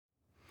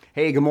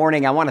Hey, good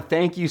morning. I want to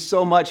thank you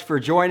so much for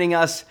joining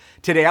us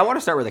today. I want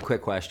to start with a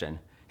quick question.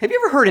 Have you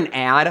ever heard an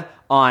ad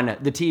on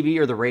the TV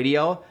or the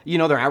radio? You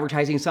know, they're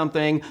advertising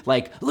something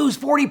like lose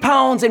 40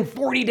 pounds in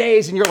 40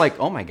 days. And you're like,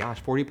 oh my gosh,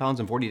 40 pounds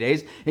in 40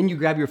 days. And you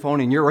grab your phone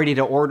and you're ready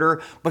to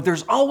order. But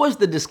there's always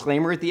the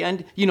disclaimer at the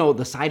end, you know,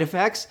 the side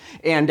effects.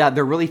 And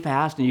they're really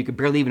fast and you can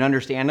barely even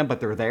understand them,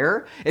 but they're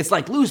there. It's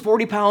like lose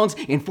 40 pounds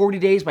in 40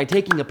 days by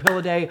taking a pill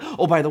a day.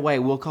 Oh, by the way,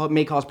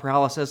 may cause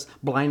paralysis,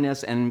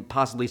 blindness, and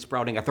possibly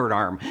sprouting a third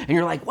arm. And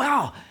you're like,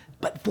 wow.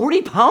 But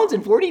 40 pounds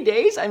in 40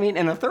 days? I mean,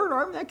 and a third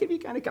arm, that could be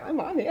kind of,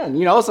 come on in,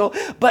 you know? So,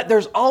 but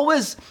there's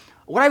always,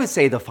 what I would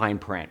say, the fine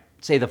print.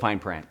 Say the fine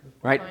print,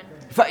 right?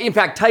 In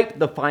fact, type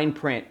the fine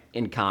print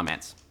in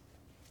comments.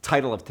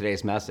 Title of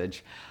today's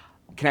message.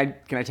 Can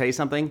I tell you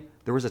something?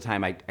 There was a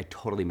time I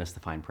totally missed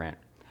the fine print.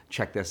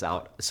 Check this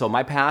out. So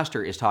my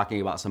pastor is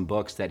talking about some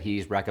books that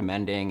he's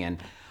recommending,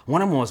 and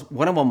one of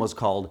them was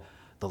called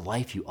The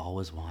Life You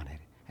Always Wanted.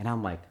 And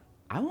I'm like,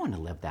 I want to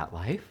live that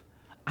life.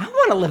 I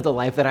want to live the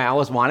life that I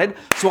always wanted.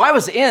 So I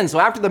was in. So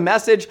after the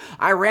message,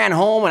 I ran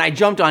home and I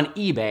jumped on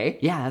eBay.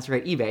 Yeah, that's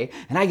right, eBay.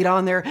 And I get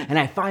on there and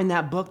I find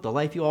that book, The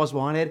Life You Always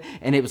Wanted.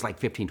 And it was like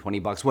 15, 20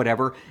 bucks,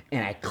 whatever.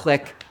 And I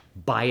click,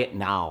 buy it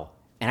now.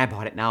 And I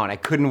bought it now and I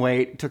couldn't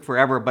wait. It took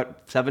forever,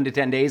 but 7 to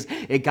 10 days.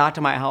 It got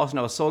to my house and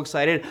I was so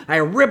excited. I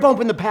rip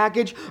open the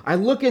package. I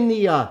look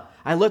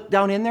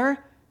down in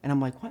there and I'm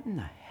like, what in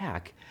the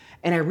heck?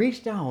 And I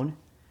reach down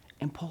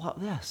and pull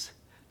out this.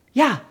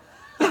 Yeah.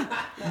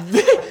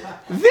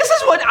 This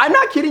is what, I'm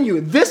not kidding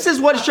you, this is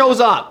what shows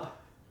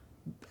up.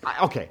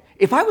 Okay,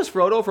 if I was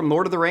Frodo from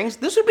Lord of the Rings,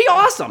 this would be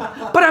awesome,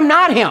 but I'm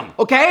not him,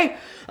 okay?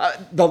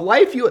 The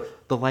life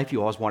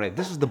you always wanted.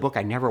 This is the book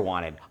I never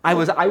wanted. I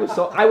was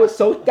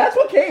so, that's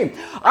what came.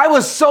 I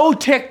was so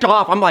ticked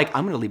off. I'm like,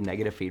 I'm gonna leave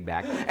negative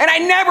feedback. And I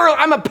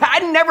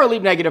never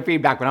leave negative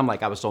feedback, but I'm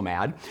like, I was so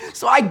mad.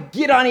 So I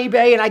get on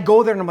eBay and I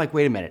go there and I'm like,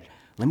 wait a minute,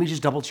 let me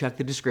just double check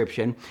the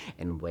description,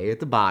 and way at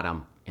the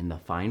bottom in the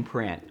fine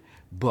print,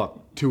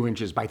 book 2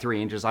 inches by 3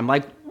 inches. I'm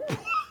like,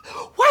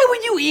 why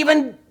would you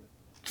even?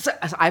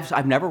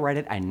 I've never read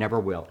it. I never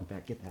will. In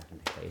fact, get that in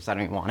my face. I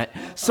don't even want it.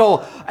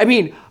 So, I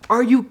mean,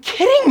 are you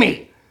kidding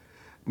me?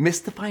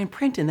 Missed the fine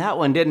print in that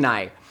one, didn't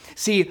I?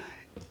 See,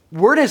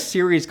 we're in a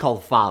series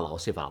called Follow.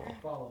 Say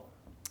follow.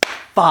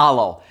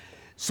 Follow.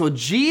 So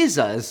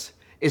Jesus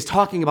is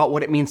talking about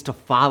what it means to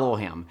follow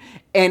him.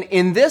 And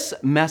in this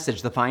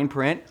message, the fine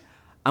print,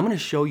 I'm going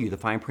to show you the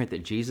fine print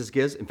that Jesus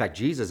gives. In fact,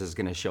 Jesus is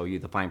going to show you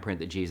the fine print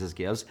that Jesus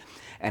gives.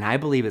 And I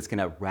believe it's going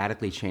to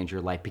radically change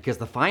your life, because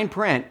the fine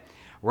print,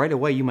 right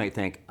away you might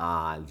think,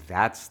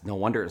 that's no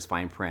wonder it's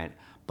fine print.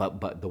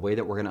 But the way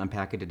that we're going to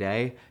unpack it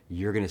today,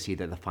 you're going to see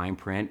that the fine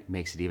print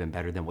makes it even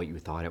better than what you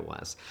thought it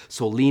was.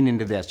 So lean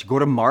into this. You go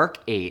to Mark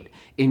 8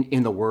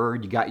 in the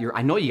Word.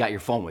 I know you got your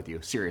phone with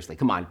you. Seriously,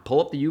 come on, pull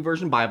up the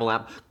YouVersion Bible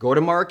app. Go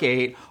to Mark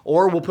 8,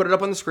 or we'll put it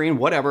up on the screen,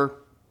 whatever.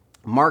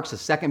 Mark's the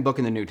second book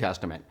in the New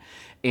Testament.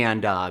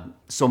 And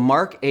so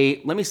Mark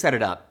 8, let me set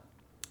it up.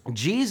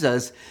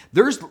 Jesus,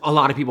 there's a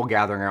lot of people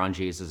gathering around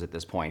Jesus at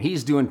this point.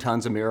 He's doing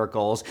tons of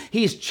miracles.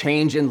 He's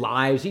changing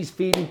lives. He's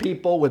feeding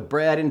people with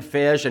bread and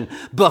fish and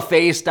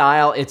buffet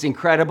style. It's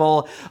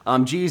incredible.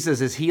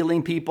 Jesus is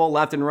healing people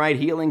left and right,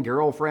 healing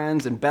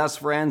girlfriends and best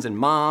friends and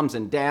moms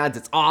and dads.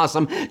 It's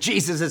awesome.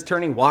 Jesus is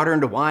turning water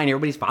into wine.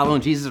 Everybody's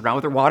following Jesus around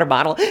with their water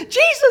bottle.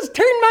 Jesus,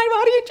 turn my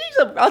body into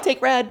Jesus.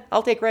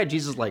 I'll take red.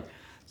 Jesus is like,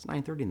 it's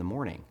 9:30 in the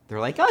morning. They're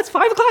like, oh, it's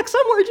 5 o'clock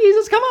somewhere,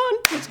 Jesus, come on,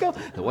 let's go.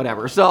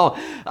 Whatever. So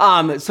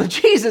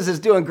Jesus is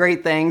doing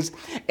great things.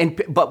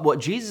 But what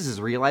Jesus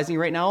is realizing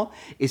right now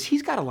is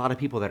he's got a lot of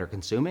people that are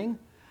consuming,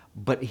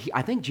 but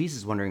I think Jesus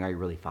is wondering, are you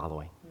really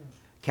following?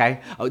 Okay?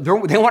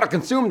 They want to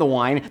consume the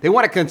wine. They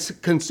want to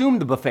consume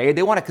the buffet.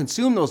 They want to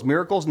consume those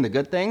miracles and the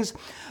good things.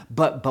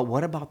 But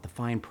what about the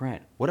fine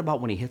print? What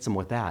about when he hits them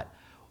with that?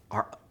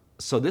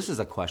 So this is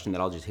a question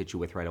that I'll just hit you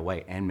with right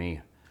away, and me.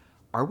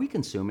 Are we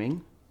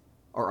consuming?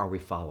 Or are we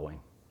following?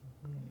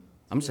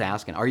 I'm just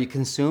asking, are you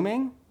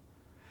consuming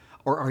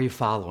or are you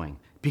following?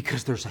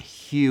 Because there's a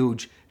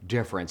huge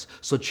difference.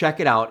 So check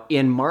it out.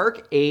 In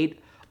Mark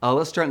 8,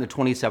 let's start in the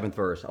 27th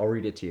verse. I'll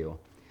read it to you.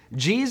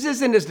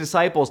 Jesus and his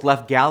disciples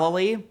left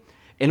Galilee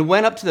and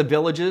went up to the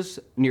villages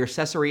near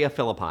Caesarea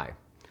Philippi.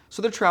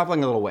 So they're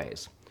traveling a little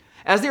ways.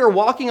 As they were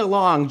walking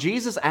along,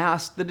 Jesus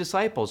asked the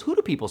disciples, who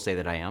do people say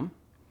that I am?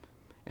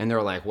 And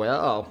they're like,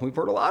 well, we've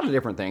heard a lot of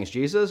different things,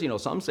 Jesus. You know,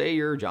 some say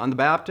you're John the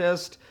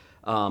Baptist.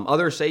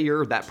 Others say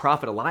you're that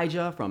prophet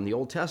Elijah from the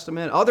Old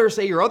Testament. Others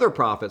say you're other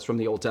prophets from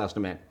the Old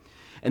Testament.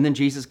 And then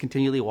Jesus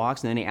continually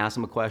walks, and then he asks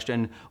them a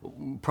question,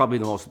 probably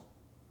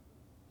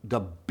the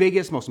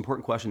biggest, most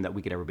important question that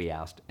we could ever be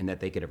asked, and that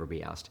they could ever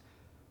be asked.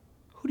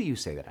 Who do you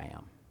say that I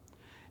am?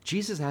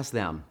 Jesus asked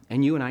them,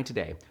 and you and I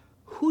today,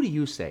 who do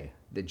you say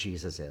that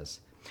Jesus is?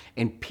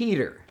 And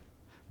Peter,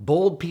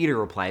 bold Peter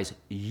replies,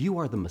 you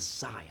are the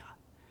Messiah.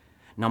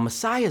 Now,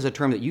 Messiah is a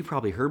term that you've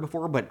probably heard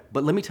before, but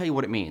let me tell you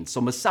what it means. So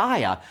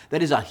Messiah,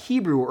 that is a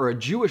Hebrew or a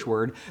Jewish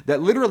word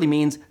that literally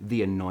means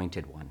the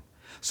anointed one.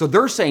 So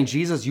they're saying,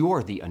 Jesus, you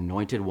are the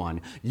anointed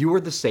one. You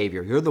are the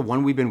Savior. You're the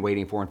one we've been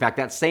waiting for. In fact,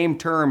 that same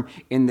term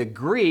in the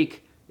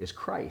Greek is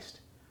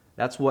Christ.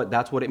 That's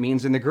what it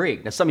means in the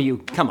Greek. Now, some of you,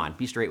 come on,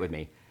 be straight with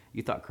me.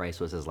 You thought Christ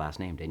was his last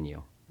name, didn't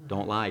you?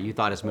 Don't lie. You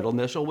thought his middle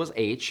initial was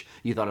H.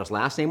 You thought his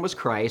last name was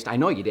Christ. I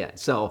know you did.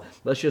 So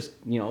let's just,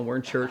 we're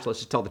in church. Let's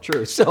just tell the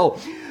truth. So,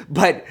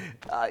 but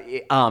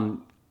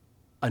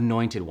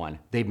anointed one.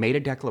 They've made a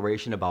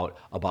declaration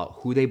about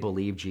who they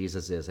believe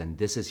Jesus is, and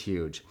this is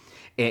huge.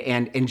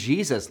 And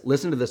Jesus,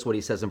 listen to this, what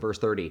he says in verse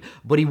 30.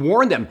 But he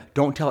warned them,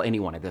 don't tell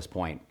anyone at this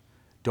point.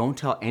 Don't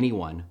tell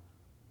anyone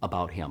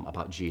about him,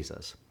 about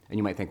Jesus. And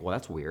you might think, well,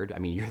 that's weird. I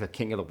mean, you're the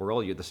king of the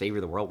world. You're the savior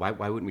of the world. Why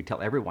wouldn't we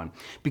tell everyone?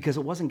 Because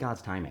it wasn't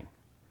God's timing.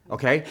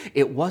 Okay?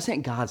 It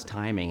wasn't God's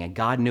timing, and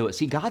God knew it.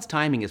 See, God's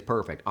timing is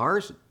perfect.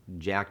 Ours,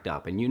 jacked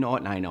up, and you know it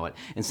and I know it.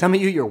 And some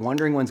of you, you're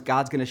wondering when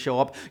God's going to show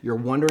up. You're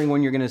wondering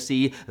when you're going to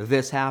see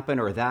this happen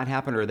or that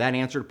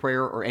answered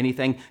prayer or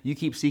anything. You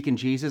keep seeking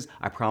Jesus.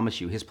 I promise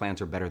you, his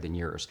plans are better than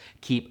yours.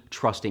 Keep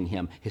trusting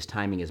him. His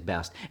timing is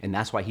best. And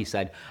that's why he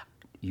said,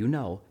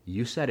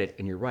 you said it,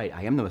 and you're right.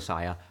 I am the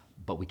Messiah,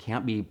 but we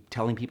can't be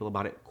telling people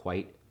about it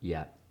quite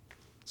yet.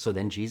 So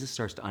then Jesus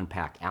starts to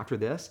unpack. After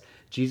this,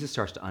 Jesus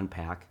starts to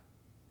unpack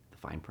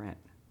fine print.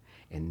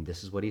 And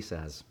this is what he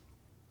says.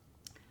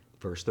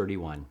 Verse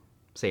 31.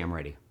 Say, I'm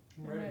ready.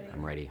 I'm ready.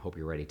 I'm ready. Hope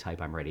you're ready. Type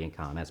I'm ready in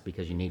comments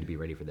because you need to be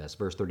ready for this.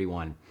 Verse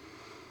 31.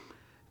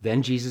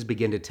 Then Jesus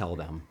began to tell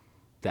them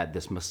that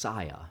this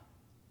Messiah,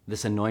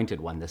 this anointed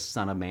one, this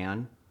Son of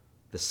Man,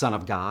 the Son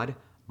of God,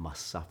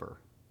 must suffer.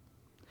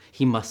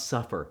 He must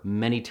suffer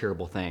many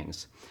terrible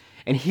things.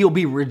 And he'll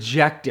be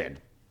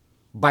rejected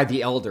by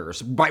the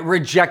elders,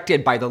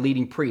 rejected by the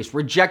leading priests,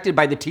 rejected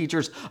by the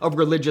teachers of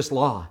religious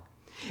law.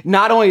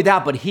 Not only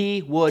that, but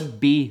he would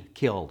be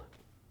killed.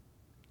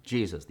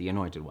 Jesus, the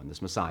anointed one,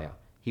 this Messiah,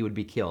 he would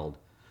be killed.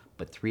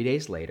 But 3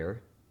 days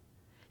later,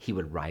 he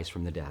would rise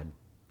from the dead.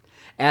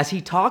 As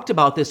he talked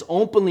about this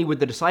openly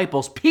with the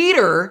disciples,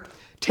 Peter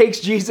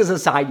takes Jesus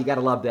aside. You got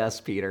to love this,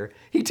 Peter.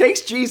 He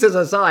takes Jesus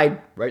aside,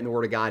 right in the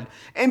Word of God,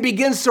 and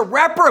begins to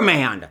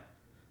reprimand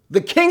the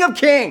King of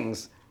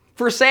Kings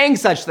for saying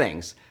such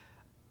things.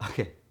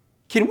 Okay,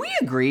 can we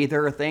agree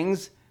there are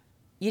things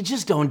you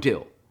just don't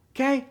do,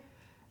 okay?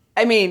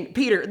 I mean,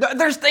 Peter,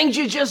 there's things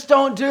you just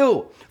don't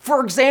do.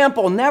 For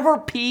example, never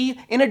pee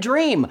in a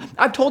dream.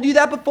 I've told you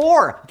that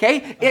before,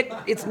 okay?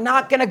 It's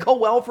not going to go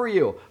well for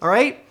you, all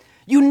right?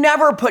 You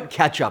never put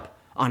ketchup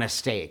on a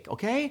steak,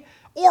 okay?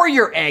 Or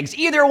your eggs,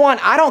 either one.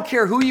 I don't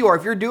care who you are.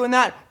 If you're doing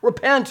that,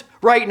 repent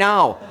right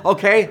now,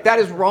 okay? That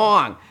is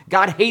wrong.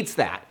 God hates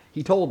that.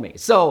 He told me.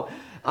 So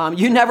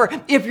you never,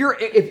 if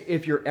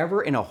you're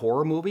ever in a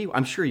horror movie,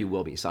 I'm sure you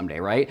will be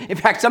someday, right? In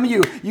fact, some of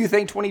you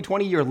think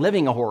 2020, you're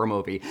living a horror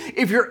movie.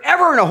 If you're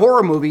ever in a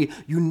horror movie,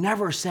 you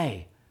never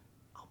say,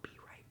 I'll be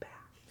right back.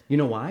 You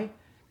know why?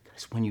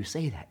 Because when you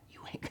say that,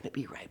 you ain't going to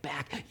be right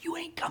back. You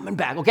ain't coming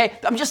back, okay?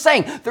 I'm just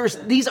saying,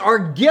 these are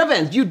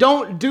givens. You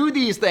don't do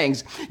these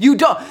things. You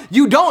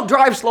don't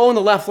drive slow in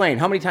the left lane.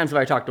 How many times have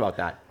I talked about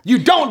that? You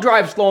don't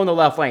drive slow in the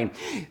left lane.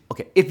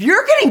 Okay, if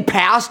you're getting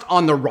passed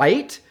on the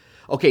right,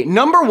 okay,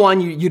 number one,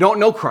 you don't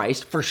know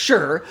Christ, for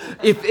sure.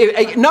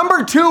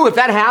 Number two, if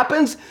that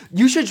happens,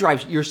 you should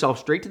drive yourself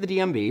straight to the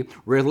DMV,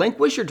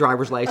 relinquish your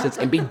driver's license,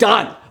 and be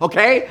done,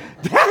 okay?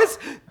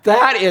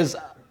 That is,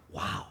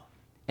 wow.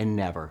 And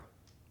never,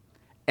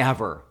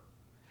 ever,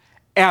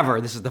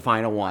 this is the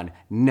final one,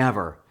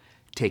 never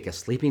take a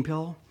sleeping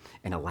pill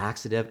and a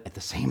laxative at the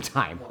same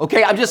time,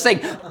 okay? I'm just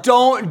saying,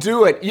 don't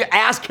do it. You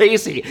ask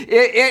Casey.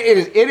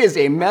 It is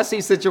a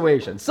messy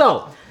situation.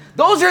 So,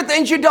 those are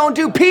things you don't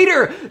do.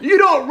 Peter, you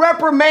don't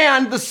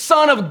reprimand the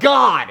Son of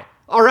God,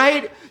 all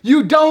right?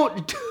 You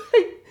don't do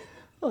it.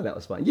 Oh, that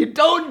was fun. You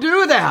don't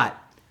do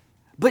that.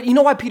 But you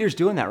know why Peter's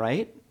doing that,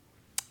 right?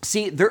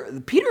 See,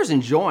 Peter's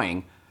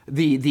enjoying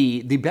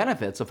the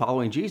benefits of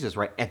following Jesus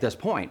right at this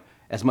point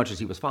as much as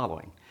he was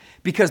following.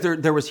 Because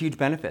there was huge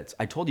benefits.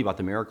 I told you about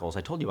the miracles.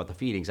 I told you about the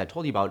feedings. I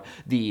told you about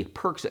the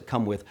perks that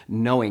come with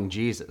knowing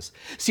Jesus.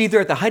 See,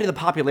 they're at the height of the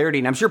popularity,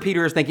 and I'm sure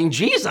Peter is thinking,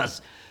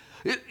 Jesus,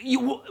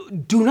 you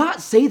do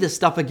not say this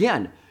stuff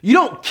again. You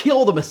don't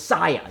kill the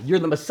Messiah. You're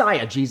the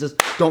Messiah, Jesus.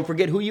 Don't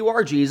forget who you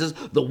are, Jesus.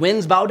 The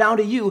winds bow down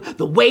to you.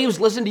 The waves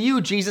listen to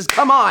you, Jesus.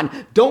 Come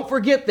on. Don't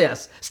forget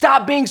this.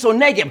 Stop being so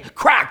negative.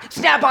 Crack.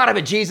 Snap out of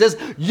it, Jesus.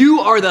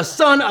 You are the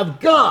Son of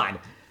God.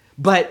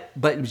 But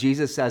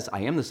Jesus says,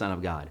 I am the Son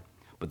of God.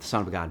 But the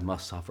Son of God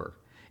must suffer.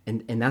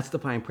 And that's the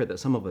fine print that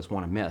some of us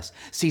want to miss.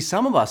 See,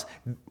 some of us,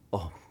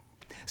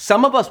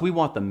 we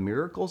want the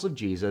miracles of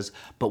Jesus,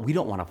 but we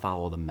don't want to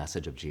follow the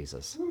message of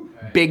Jesus.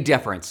 Big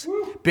difference.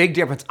 Big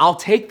difference. I'll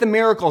take the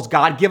miracles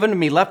God given to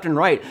me left and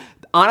right.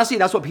 Honestly,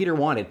 that's what Peter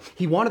wanted.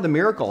 He wanted the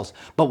miracles,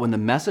 but when the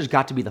message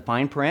got to be the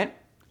fine print,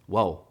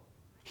 whoa,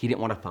 he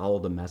didn't want to follow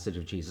the message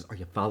of Jesus. Are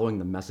you following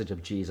the message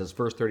of Jesus?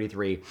 Verse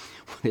 33,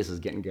 this is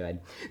getting good.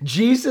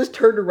 Jesus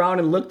turned around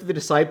and looked at the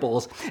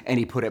disciples, and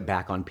he put it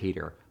back on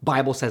Peter.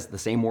 Bible says the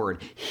same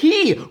word.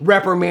 He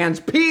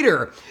reprimands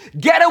Peter.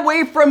 Get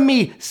away from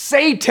me,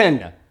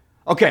 Satan.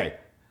 Okay,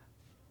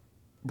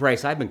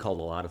 Bryce, I've been called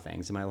a lot of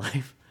things in my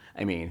life.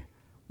 I mean,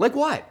 like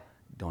what?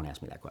 Don't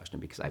ask me that question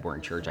because I weren't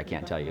in church. I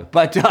can't tell you.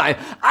 But I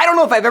don't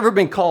know if I've ever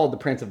been called the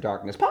Prince of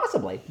Darkness.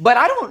 Possibly. But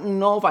I don't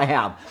know if I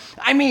have.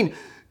 I mean,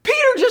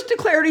 Peter just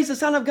declared he's the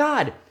Son of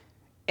God.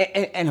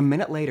 And a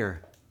minute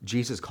later,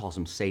 Jesus calls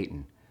him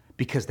Satan.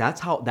 Because that's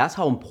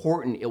how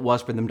important it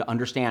was for them to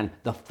understand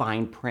the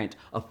fine print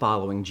of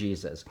following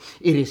Jesus.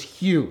 It is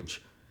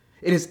huge.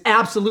 It is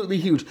absolutely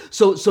huge.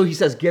 So he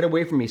says, get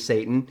away from me,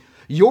 Satan.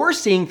 You're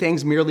seeing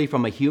things merely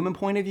from a human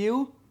point of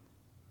view,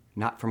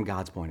 not from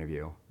God's point of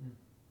view.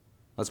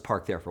 Let's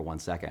park there for 1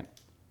 second.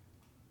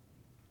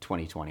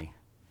 2020.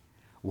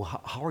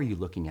 Well, how are you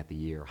looking at the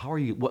year?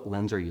 What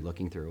lens are you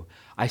looking through?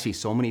 I see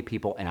so many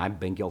people, and I've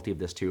been guilty of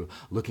this too,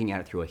 looking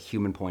at it through a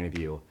human point of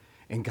view.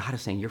 And God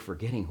is saying, you're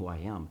forgetting who I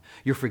am.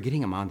 You're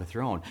forgetting I'm on the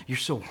throne. You're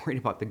so worried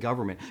about the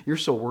government. You're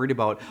so worried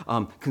about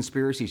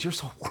conspiracies. You're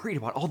so worried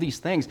about all these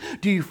things.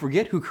 Do you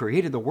forget who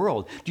created the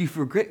world? Do you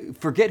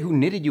forget who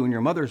knitted you in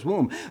your mother's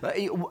womb?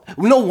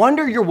 No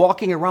wonder you're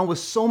walking around with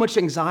so much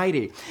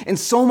anxiety and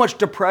so much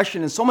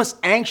depression and so much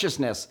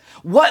anxiousness.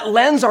 What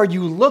lens are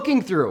you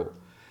looking through?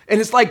 And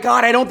it's like,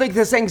 God, I don't think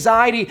this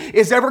anxiety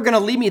is ever going to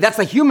leave me. That's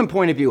the human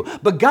point of view.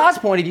 But God's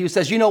point of view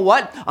says, you know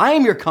what? I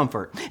am your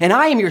comfort and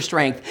I am your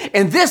strength.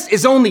 And this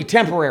is only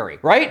temporary,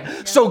 right?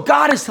 Yeah. So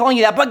God is telling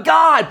you that. But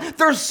God,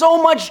 there's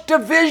so much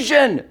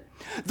division.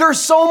 There's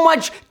so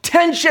much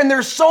tension.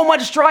 There's so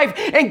much strife.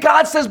 And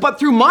God says, but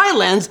through my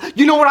lens,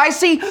 you know what I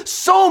see?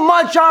 So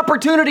much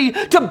opportunity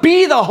to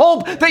be the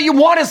hope that you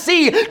want to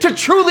see, to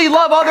truly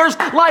love others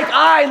like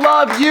I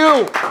love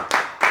you.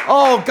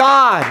 Oh,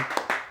 God.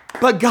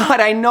 But God,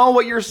 I know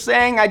what you're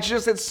saying.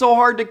 It's so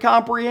hard to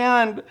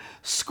comprehend.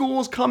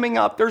 School's coming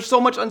up. There's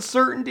so much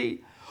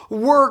uncertainty.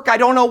 Work, I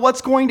don't know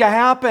what's going to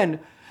happen.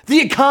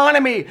 The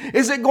economy,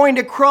 is it going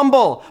to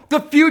crumble? The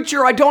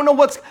future, I don't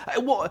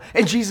know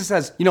and Jesus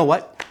says, you know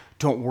what?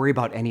 Don't worry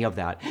about any of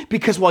that.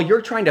 Because while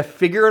you're trying to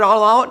figure it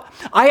all out,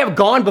 I have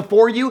gone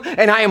before you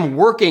and I am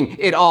working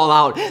it all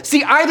out.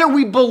 See, either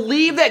we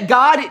believe that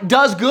God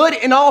does good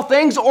in all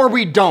things or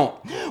we don't.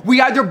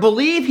 We either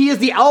believe he is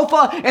the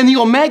Alpha and the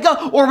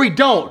Omega or we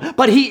don't.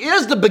 But he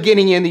is the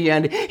beginning and the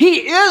end.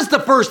 He is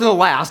the first and the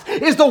last.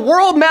 Is the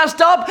world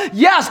messed up?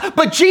 Yes.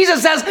 But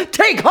Jesus says,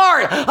 take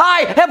heart.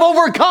 I have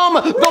overcome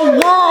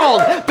the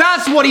world.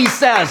 That's what he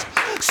says.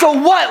 So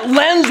what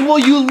lens will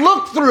you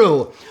look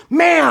through?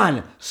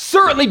 Man,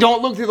 certainly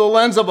don't look through the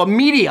lens of a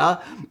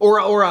media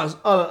or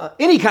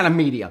any kind of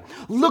media.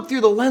 Look through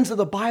the lens of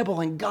the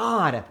Bible and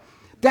God.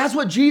 That's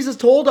what Jesus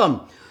told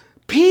him.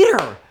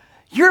 Peter,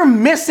 you're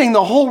missing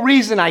the whole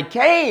reason I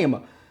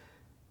came.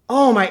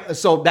 Oh my,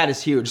 so that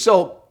is huge.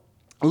 So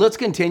let's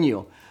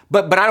continue.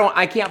 But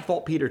I can't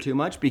fault Peter too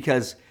much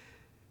because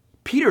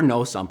Peter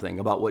knows something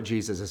about what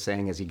Jesus is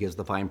saying as he gives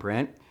the fine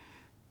print.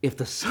 If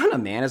the Son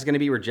of Man is going to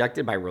be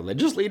rejected by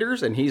religious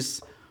leaders and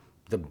he's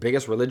the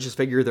biggest religious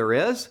figure there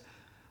is,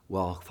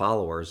 well,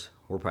 followers,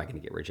 we're probably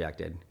going to get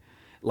rejected.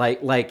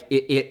 Like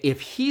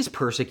if he's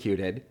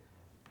persecuted,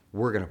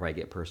 we're going to probably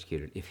get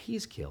persecuted. If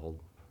he's killed,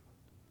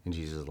 and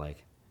Jesus is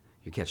like,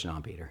 you're catching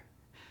on, Peter.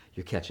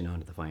 You're catching on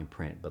to the fine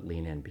print, but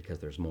lean in because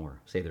there's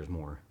more. Say there's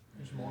more.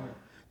 There's more.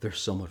 There's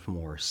so much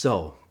more.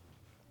 So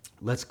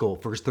let's go,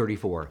 verse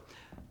 34.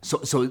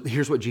 So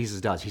here's what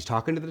Jesus does. He's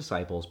talking to the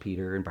disciples,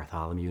 Peter and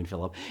Bartholomew and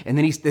Philip, and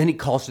then he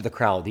calls to the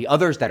crowd, the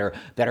others that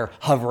are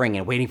hovering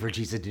and waiting for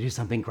Jesus to do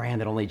something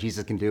grand that only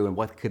Jesus can do, and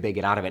what could they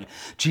get out of it?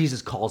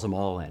 Jesus calls them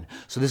all in.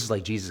 So this is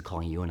like Jesus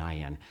calling you and I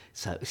in.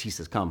 So he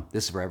says, come,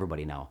 this is for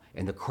everybody now.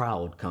 And the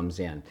crowd comes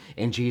in,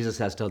 and Jesus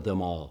says to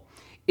them all,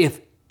 if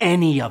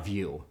any of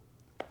you,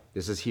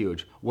 this is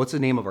huge. What's the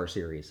name of our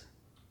series?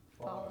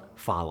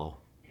 Follow.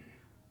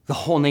 The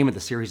whole name of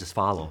the series is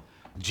Follow.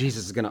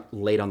 Jesus is going to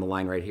lay it on the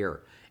line right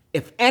here.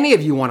 If any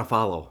of you want to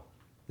follow,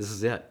 this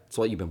is it. It's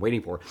what you've been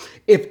waiting for.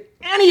 If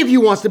any of you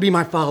wants to be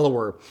my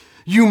follower,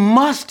 you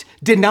must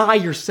deny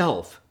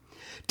yourself.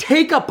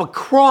 Take up a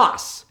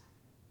cross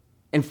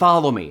and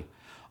follow me.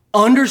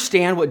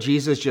 Understand what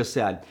Jesus just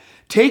said.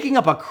 Taking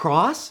up a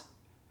cross,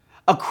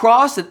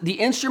 the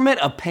instrument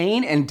of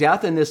pain and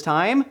death in this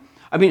time.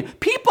 I mean,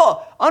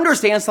 people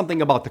understand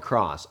something about the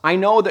cross. I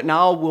know that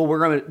now we're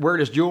going to wear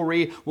this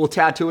jewelry, we'll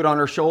tattoo it on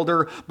our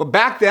shoulder, but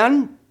back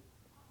then,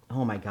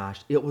 oh my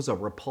gosh, it was a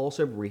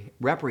repulsive,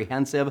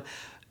 reprehensive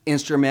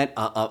instrument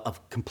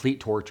of complete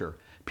torture.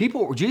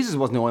 Jesus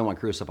wasn't the only one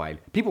crucified.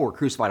 People were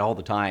crucified all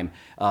the time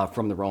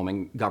from the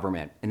Roman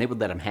government, and they would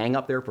let him hang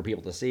up there for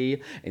people to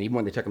see, and even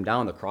when they took him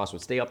down, the cross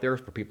would stay up there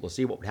for people to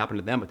see what would happen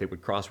to them if they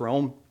would cross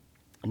Rome.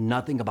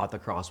 Nothing about the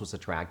cross was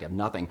attractive,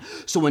 nothing.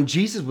 So when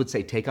Jesus would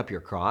say, take up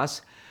your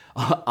cross,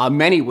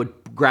 many would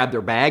grab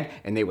their bag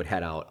and they would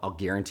head out. I'll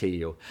guarantee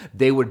you.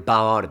 They would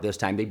bow out at this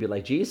time. They'd be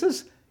like,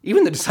 Jesus?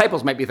 Even the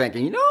disciples might be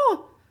thinking,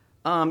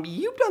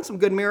 you've done some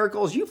good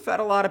miracles. You've fed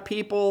a lot of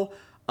people.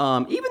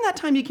 Even that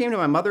time you came to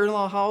my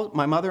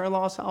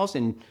mother-in-law's house,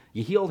 and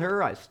you healed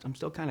her. I'm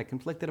still kind of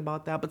conflicted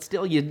about that, but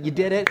still, you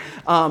did it.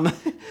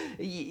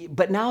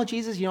 But now,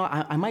 Jesus,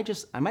 I might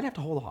have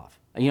to hold off.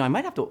 I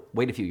might have to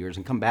wait a few years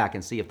and come back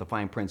and see if the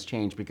fine print's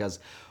changed, because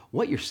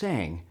what you're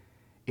saying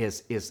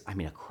is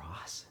a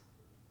cross.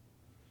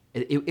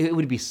 It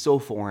would be so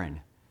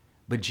foreign,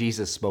 but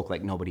Jesus spoke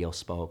like nobody else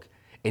spoke.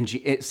 And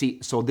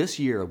so this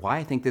year, why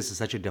I think this is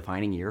such a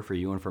defining year for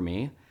you and for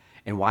me,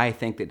 and why I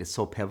think that it's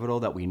so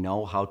pivotal that we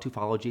know how to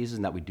follow Jesus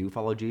and that we do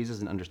follow Jesus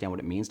and understand what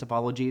it means to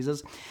follow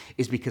Jesus,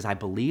 is because I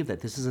believe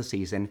that this is a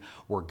season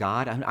where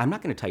God, I'm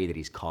not going to tell you that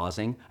he's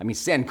causing.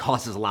 Sin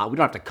causes a lot. We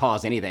don't have to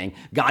cause anything.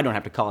 God don't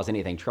have to cause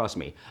anything. Trust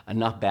me.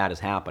 Enough bad is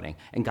happening.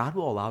 And God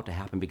will allow it to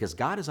happen because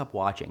God is up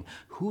watching.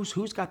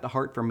 Who's got the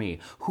heart for me?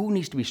 Who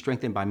needs to be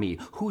strengthened by me?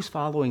 Who's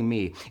following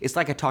me? It's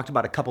like I talked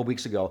about a couple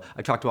weeks ago.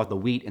 I talked about the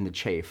wheat and the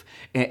chaff.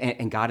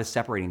 And God is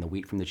separating the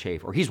wheat from the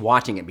chaff, or he's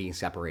watching it being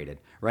separated,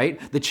 right?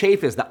 The chaff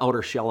is the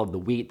outer shell of the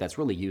wheat that's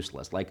really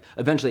useless. Like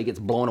eventually it gets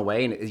blown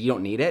away and you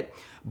don't need it.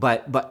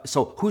 But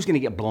so who's going to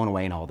get blown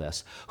away in all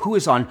this? Who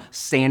is on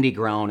sandy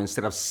ground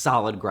instead of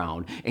solid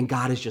ground? And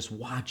God is just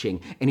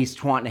watching and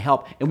he's wanting to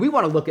help. And we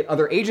want to look at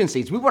other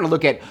agencies. We want to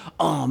look at,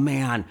 oh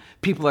man,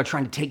 people are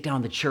trying to take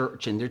down the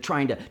church and they're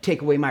trying to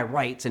take away my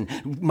rights, and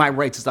my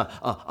rights as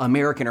a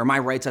American, or my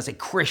rights as a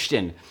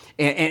Christian.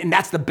 And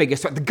that's the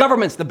biggest threat. The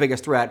government's the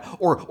biggest threat,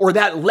 or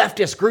that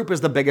leftist group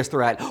is the biggest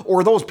threat,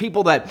 or those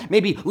people that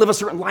maybe live a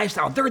certain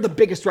lifestyle, they're the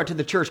biggest threat to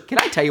the church. Can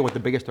I tell you what the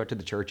biggest threat to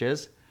the church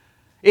is?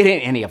 It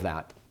ain't any of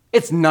that.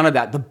 It's none of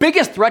that. The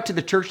biggest threat to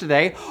the church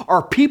today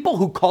are people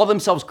who call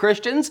themselves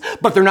Christians,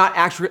 but they're not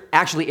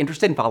actually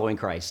interested in following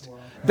Christ. Wow.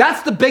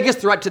 That's the biggest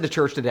threat to the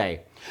church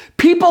today.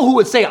 People who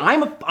would say,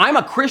 I'm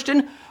a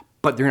Christian,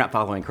 but they're not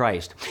following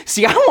Christ.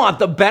 See, I want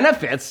the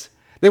benefits.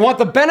 They want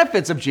the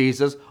benefits of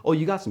Jesus. Oh,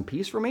 you got some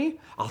peace for me?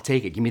 I'll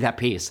take it. Give me that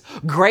peace.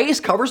 Grace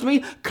covers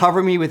me.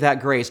 Cover me with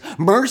that grace.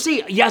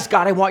 Mercy? Yes,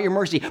 God, I want your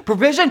mercy.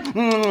 Provision?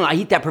 I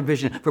eat that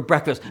provision for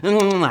breakfast.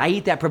 I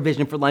eat that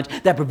provision for lunch.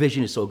 That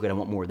provision is so good. I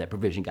want more of that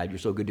provision. God, you're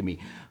so good to me.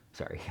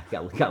 Sorry,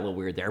 got a little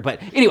weird there.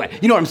 But anyway,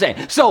 you know what I'm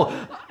saying. So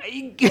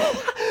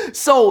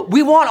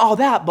we want all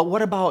that, but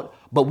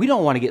we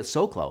don't want to get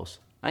so close.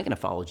 I ain't going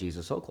to follow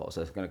Jesus so close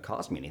that it's going to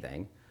cost me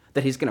anything,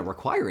 that he's going to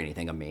require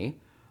anything of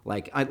me.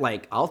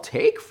 I'll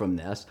take from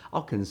this.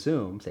 I'll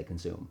consume. Say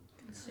consume.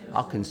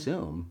 I'll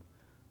consume,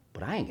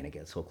 but I ain't going to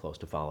get so close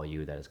to follow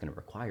you that it's going to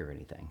require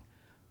anything.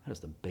 That is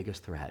the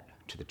biggest threat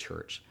to the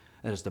church.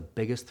 That is the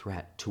biggest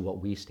threat to what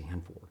we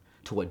stand for,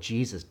 to what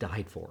Jesus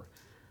died for.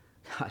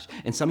 Gosh,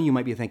 and some of you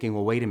might be thinking,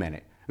 well, wait a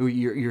minute.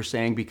 You're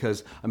saying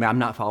because I'm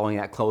not following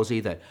that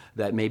closely that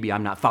maybe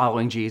I'm not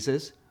following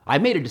Jesus. I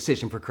made a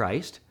decision for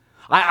Christ.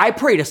 I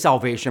prayed a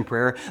salvation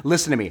prayer.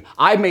 Listen to me.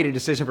 I made a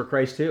decision for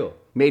Christ too.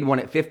 Made one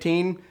at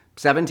 15,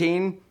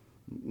 17,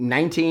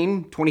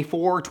 19,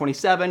 24,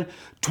 27,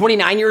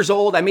 29 years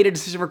old. I made a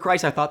decision for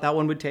Christ. I thought that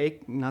one would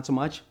take, not so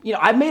much.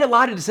 I've made a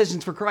lot of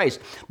decisions for Christ.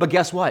 But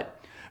guess what?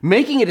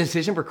 Making a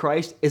decision for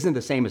Christ isn't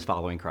the same as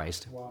following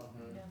Christ. Wow.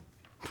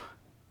 Yeah.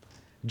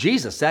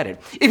 Jesus said it.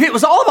 If it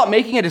was all about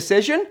making a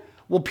decision,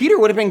 well, Peter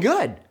would have been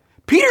good.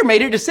 Peter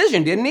made a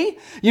decision, didn't he?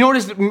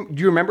 Do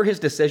you remember his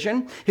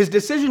decision? His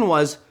decision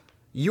was,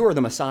 you are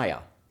the Messiah.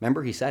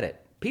 Remember, he said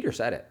it. Peter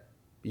said it.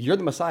 You're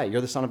the Messiah.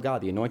 You're the Son of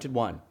God, the Anointed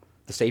One,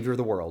 the Savior of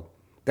the world.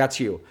 That's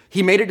you.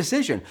 He made a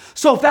decision.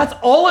 So if that's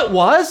all it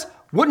was,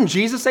 wouldn't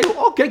Jesus say,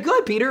 okay,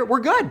 good, Peter,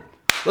 we're good.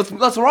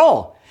 Let's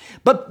roll.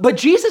 But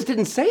Jesus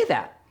didn't say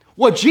that.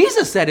 What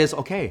Jesus said is,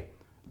 okay,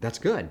 that's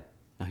good.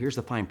 Now here's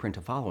the fine print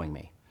of following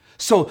me.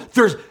 So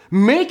there's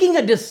making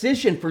a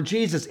decision for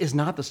Jesus is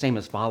not the same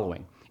as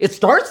following. It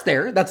starts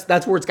there.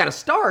 That's where it's got to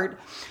start.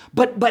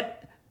 But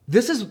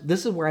this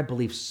is where I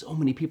believe so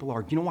many people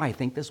are. You know why I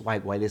think this?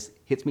 Why this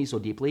hits me so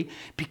deeply?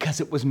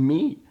 Because it was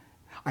me.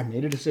 I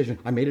made a decision.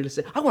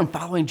 I wasn't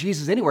following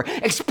Jesus anywhere,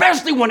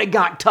 especially when it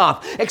got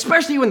tough,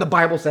 especially when the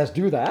Bible says,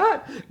 do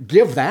that,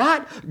 give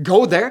that,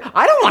 go there.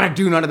 I don't want to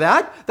do none of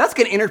that. That's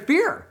going to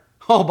interfere.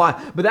 Oh,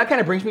 but that kind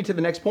of brings me to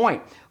the next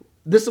point.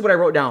 This is what I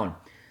wrote down.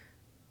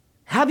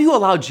 Have you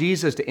allowed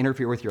Jesus to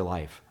interfere with your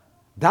life?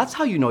 That's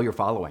how you know you're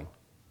following.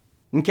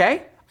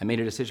 Okay? I made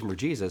a decision for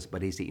Jesus,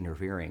 but is he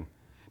interfering?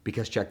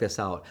 Because check this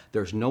out.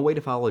 There's no way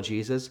to follow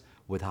Jesus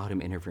without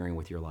him interfering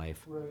with your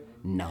life. Right.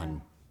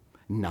 None.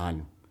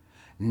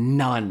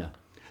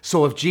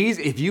 So if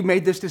you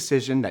made this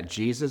decision that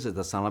Jesus is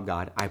the Son of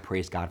God, I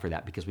praise God for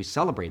that because we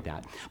celebrate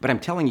that. But I'm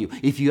telling you,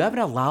 if you haven't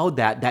allowed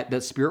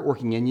that Spirit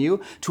working in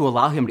you to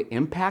allow him to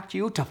impact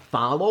you, to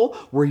follow,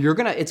 where you're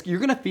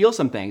gonna feel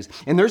some things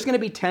and there's gonna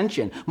be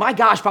tension. My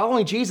gosh,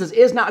 following Jesus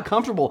is not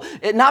comfortable.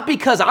 Not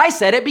because I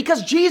said it,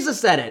 because Jesus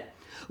said it.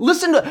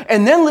 Listen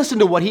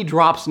to what he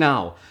drops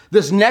now.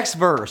 This next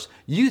verse,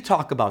 you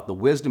talk about the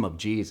wisdom of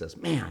Jesus.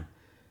 Man,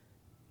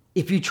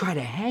 if you try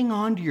to hang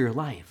on to your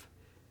life,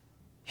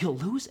 you'll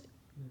lose it.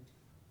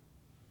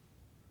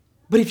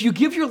 But if you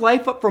give your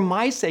life up for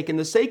my sake and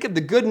the sake of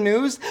the good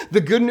news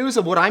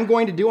of what I'm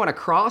going to do on a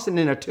cross and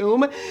in a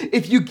tomb,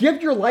 if you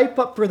give your life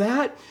up for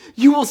that,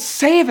 you will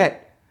save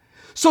it.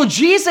 So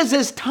Jesus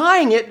is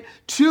tying it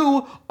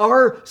to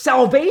our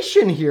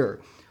salvation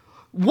here.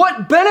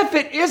 What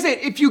benefit is it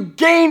if you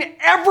gain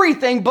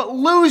everything but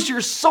lose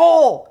your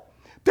soul?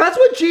 That's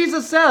what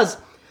Jesus says.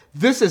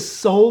 This is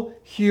so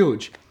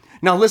huge.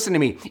 Now listen to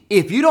me.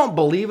 If you don't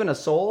believe in a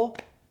soul,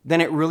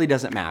 then it really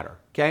doesn't matter.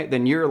 Okay?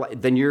 Then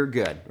you're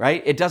good,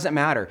 right? It doesn't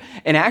matter.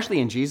 And actually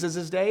in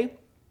Jesus' day,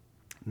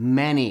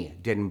 many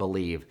didn't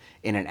believe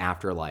in an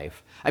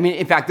afterlife. I mean,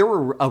 in fact, there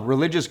were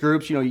religious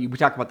groups, we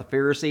talk about the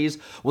Pharisees.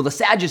 Well, the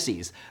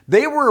Sadducees,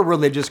 they were a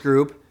religious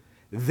group.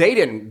 They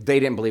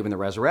didn't believe in the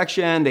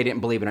resurrection. They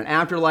didn't believe in an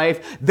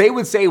afterlife. They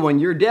would say, when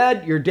you're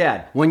dead, you're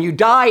dead. When you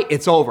die,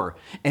 it's over.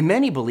 And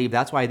many believe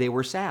that's why they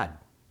were sad,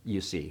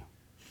 you see.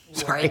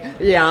 Sorry.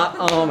 Yeah.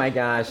 Oh my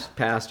gosh.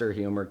 Pastor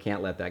humor.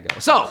 Can't let that go.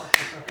 So,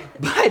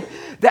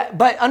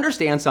 but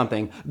understand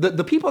something.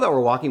 The people that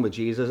were walking with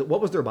Jesus,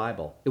 what was their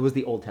Bible? It was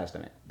the Old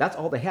Testament. That's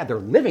all they had. They're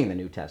living the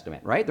New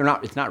Testament, right?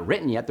 It's not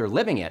written yet. They're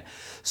living it.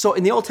 So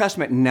in the Old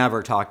Testament,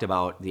 never talked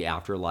about the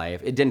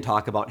afterlife. It didn't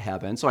talk about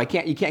heaven. So you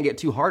can't get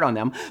too hard on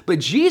them. But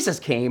Jesus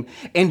came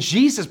and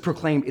Jesus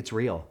proclaimed it's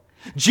real.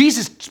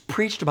 Jesus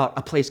preached about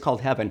a place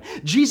called heaven.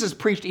 Jesus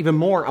preached even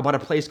more about a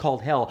place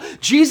called hell.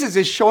 Jesus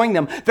is showing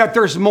them that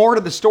there's more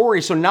to the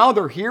story. So now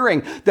they're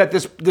hearing that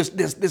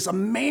this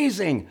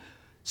amazing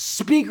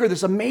speaker,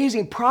 this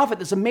amazing prophet,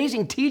 this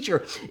amazing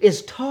teacher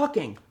is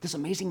talking, this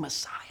amazing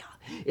Messiah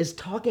is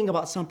talking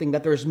about something,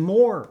 that there's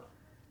more.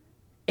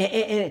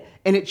 And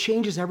it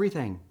changes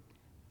everything.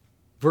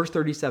 Verse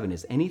 37,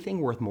 is anything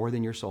worth more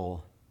than your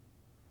soul?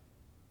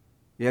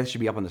 Yeah, that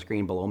should be up on the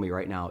screen below me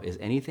right now. Is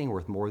anything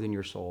worth more than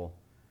your soul?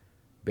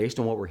 Based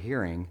on what we're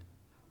hearing,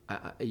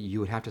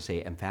 you would have to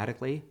say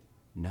emphatically,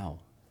 no.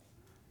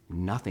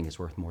 Nothing is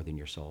worth more than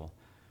your soul.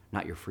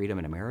 Not your freedom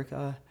in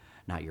America,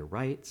 not your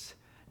rights,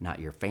 not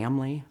your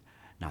family,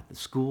 not the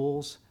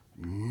schools.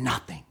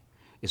 Nothing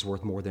is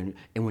worth more than.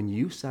 And when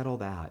you settle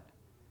that,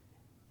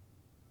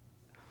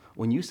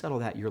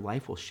 your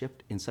life will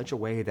shift in such a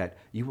way that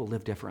you will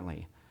live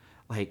differently.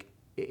 Like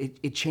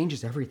it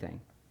changes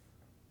everything.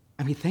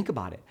 I mean, think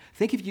about it.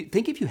 Think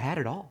if you had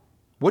it all.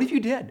 What if you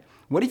did?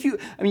 What if you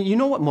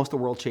know what most of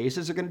the world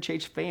chases? They're going to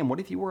chase fame. What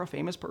if you were a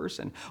famous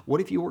person?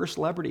 What if you were a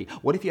celebrity?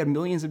 What if you had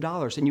millions of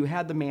dollars and you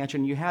had the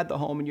mansion, you had the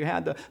home, and you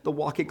had the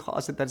walk-in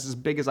closet that's as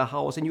big as a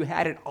house, and you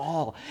had it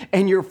all,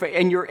 and your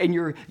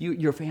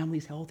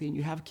family's healthy, and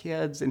you have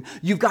kids, and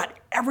you've got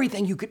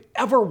everything you could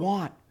ever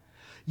want.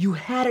 You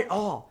had it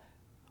all.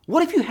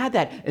 What if you had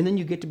that, and then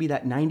you get to be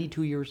that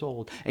 92 years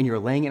old, and you're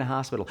laying in a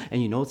hospital,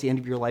 and you know it's the end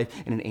of your life,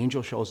 and an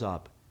angel shows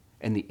up,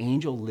 and the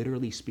angel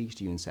literally speaks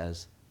to you and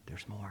says,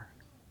 there's more.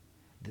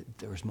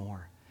 There's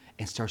more.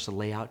 And starts to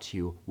lay out to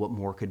you what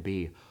more could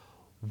be.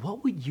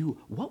 What would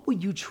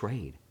you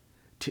trade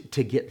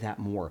to get that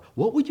more?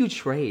 What would you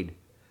trade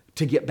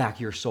to get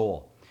back your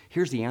soul?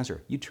 Here's the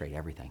answer. You'd trade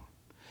everything.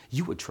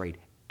 You would trade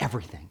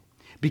everything.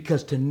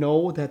 Because to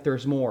know that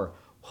there's more,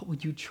 what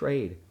would you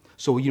trade?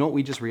 So you know what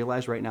we just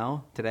realized right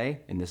now,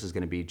 today? And this is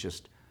going to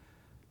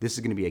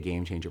be a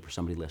game changer for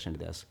somebody listening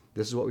to this.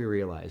 This is what we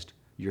realized.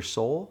 Your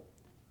soul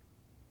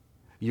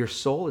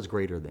is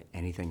greater than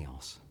anything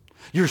else.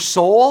 Your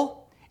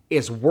soul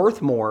is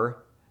worth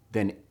more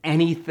than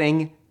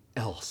anything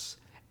else.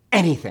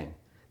 Anything.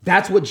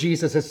 That's what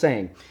Jesus is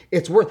saying.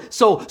 It's worth.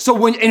 So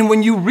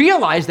when you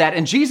realize that,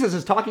 and Jesus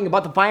is talking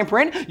about the fine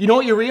print, you know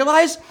what you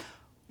realize?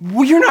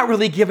 Well, you're not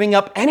really giving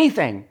up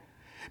anything.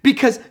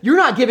 Because you're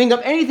not giving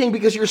up anything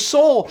because your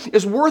soul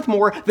is worth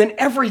more than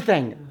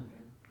everything.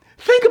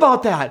 Think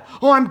about that.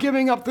 Oh, I'm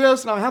giving up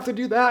this and I have to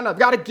do that and I've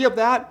got to give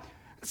that.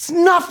 It's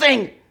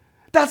nothing.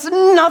 That's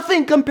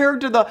nothing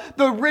compared to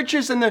the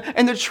riches and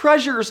the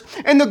treasures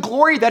and the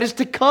glory that is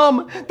to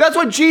come. That's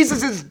what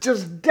Jesus is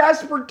just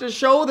desperate to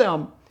show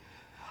them.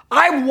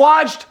 I've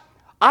watched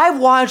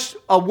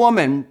a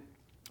woman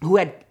who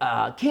had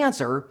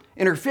cancer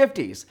in her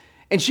 50s.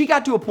 And she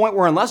got to a point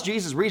where unless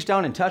Jesus reached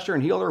down and touched her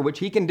and healed her, which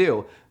he can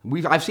do,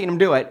 I've seen him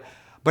do it,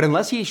 but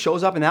unless he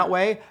shows up in that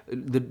way,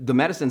 the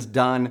medicine's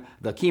done,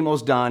 the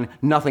chemo's done,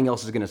 nothing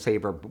else is going to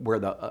save her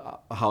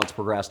how it's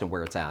progressed and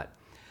where it's at.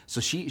 So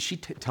she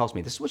tells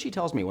me, this is what she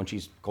tells me when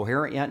she's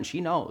coherent yet, and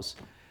she knows.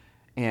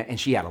 And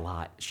she had a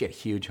lot. She had a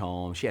huge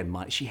home. She had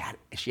money. She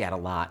had a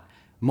lot.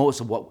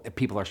 Most of what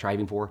people are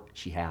striving for,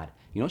 she had.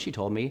 You know what she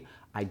told me?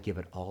 I'd give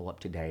it all up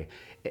today.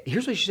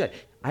 Here's what she said.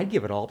 I'd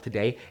give it all up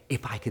today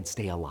if I could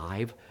stay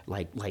alive,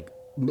 like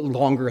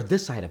longer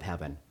this side of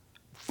heaven.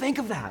 Think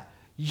of that.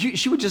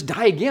 She would just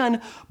die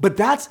again, but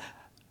that's,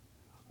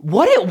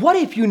 what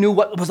if you knew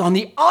what was on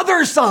the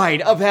other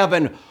side of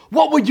heaven?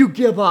 What would you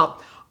give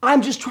up?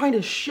 I'm just trying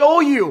to show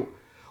you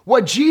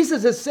what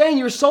Jesus is saying.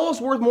 Your soul is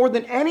worth more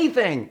than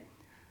anything.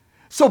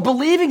 So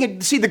believing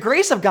it, see, the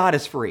grace of God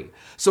is free.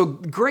 So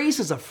grace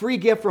is a free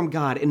gift from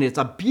God, and it's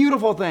a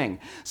beautiful thing.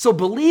 So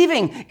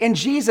believing in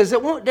Jesus, I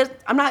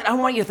don't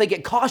want you to think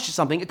it costs you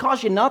something. It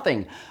costs you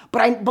nothing.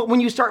 But when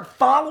you start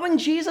following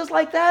Jesus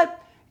like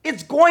that,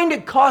 it's going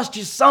to cost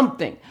you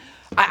something.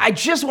 I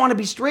just want to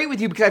be straight with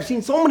you because I've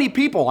seen so many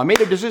people. I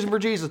made a decision for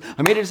Jesus.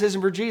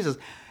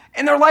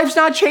 And their life's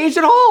not changed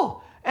at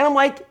all. And I'm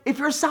like, if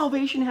your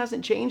salvation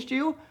hasn't changed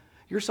you,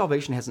 your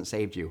salvation hasn't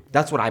saved you.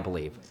 That's what I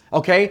believe,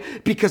 okay?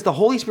 Because the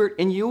Holy Spirit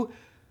in you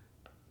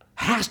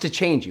has to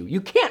change you.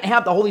 You can't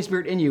have the Holy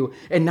Spirit in you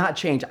and not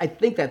change. I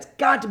think that's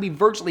got to be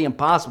virtually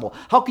impossible.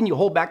 How can you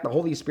hold back the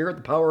Holy Spirit,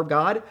 the power of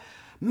God?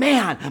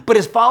 Man, but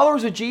as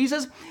followers of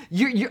Jesus,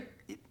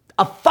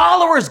 a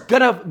follower is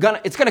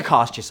it's gonna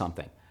cost you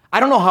something. I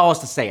don't know how else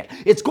to say it.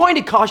 It's going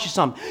to cost you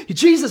something.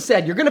 Jesus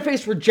said you're going to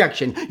face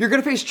rejection. You're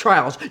going to face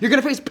trials. You're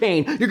going to face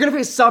pain. You're going to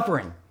face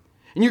suffering.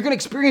 And you're going to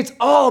experience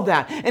all of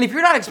that. And if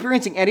you're not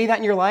experiencing any of that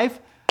in your life,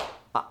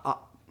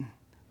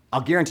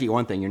 I'll guarantee you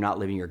one thing, you're not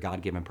living your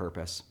God-given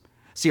purpose.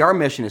 See, our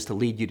mission is to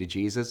lead you to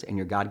Jesus and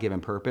your God-given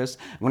purpose.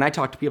 When I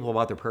talk to people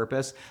about their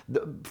purpose,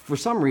 for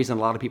some reason,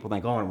 a lot of people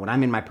think, oh, when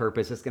I'm in my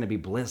purpose, it's going to be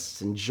bliss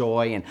and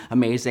joy and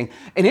amazing.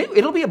 And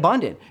it'll be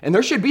abundant. And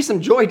there should be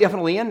some joy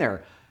definitely in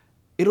there.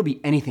 It'll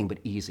be anything but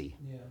easy.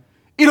 Yeah.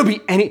 It'll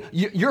be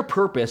your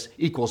purpose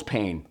equals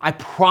pain. I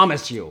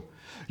promise you.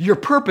 Your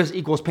purpose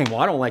equals pain. Well,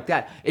 I don't like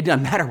that. It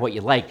doesn't matter what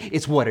you like.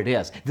 It's what it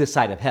is, this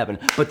side of heaven.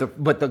 But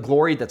the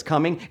glory that's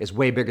coming is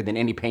way bigger than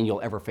any pain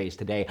you'll ever face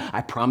today.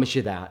 I promise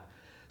you that.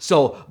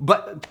 So,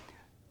 but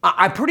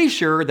I'm pretty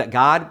sure that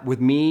God, with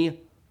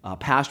me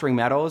pastoring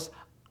Meadows,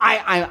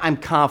 I'm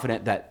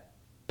confident that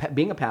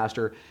being a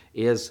pastor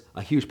is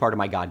a huge part of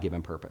my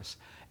God-given purpose.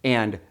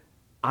 And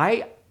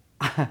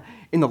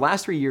in the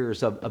last 3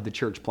 years of the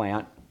church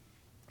plant,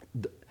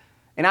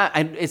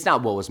 and it's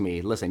not woe is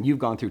me. Listen, you've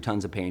gone through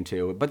tons of pain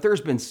too, but there's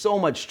been so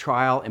much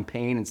trial and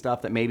pain and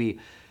stuff that maybe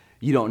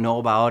you don't know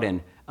about,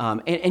 and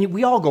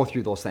we all go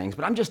through those things.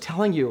 But I'm just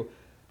telling you,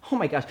 oh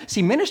my gosh.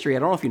 See, ministry, I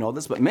don't know if you know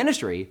this, but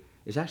ministry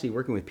is actually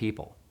working with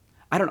people.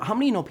 I don't know, how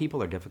many know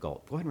people are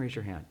difficult? Go ahead and raise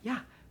your hand. Yeah,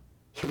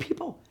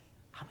 people.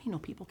 How many know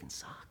people can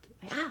suck?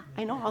 Yeah,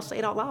 I know, I'll say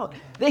it out loud.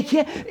 They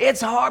can't,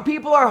 it's hard,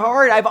 people are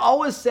hard. I've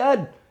always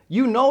said,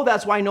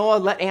 that's why Noah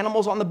let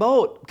animals on the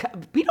boat.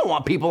 We don't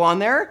want people on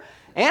there.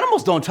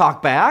 Animals don't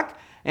talk back.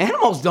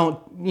 Animals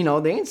don't,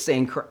 they ain't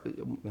saying,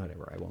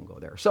 whatever, I won't go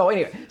there. So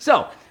anyway,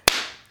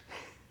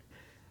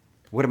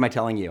 what am I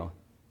telling you?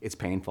 It's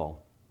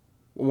painful.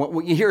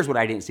 Here's what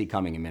I didn't see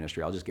coming in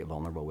ministry. I'll just get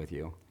vulnerable with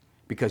you.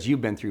 Because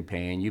you've been through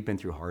pain, you've been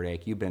through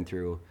heartache, you've been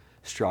through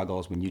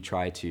struggles when you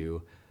try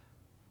to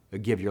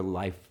give your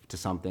life to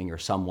something or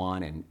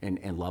someone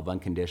and love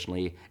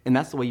unconditionally. And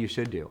that's the way you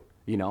should do.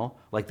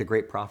 Like the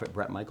great prophet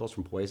Bret Michaels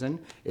from Poison,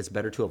 it's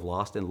better to have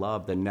lost in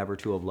love than never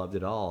to have loved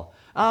at all.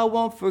 I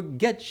won't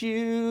forget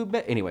you.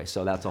 Anyway,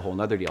 so that's a whole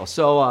nother deal.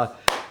 So,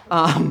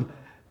 what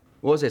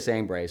was I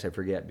saying, Bryce? I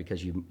forget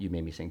because you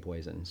made me sing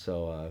Poison.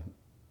 So,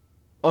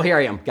 here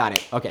I am. Got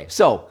it. Okay,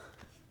 so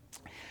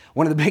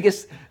one of the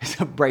biggest,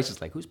 Bryce is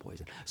like, who's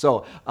Poison?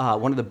 So,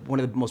 one of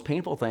the most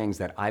painful things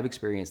that I've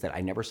experienced that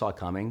I never saw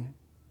coming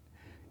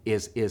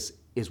is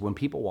when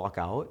people walk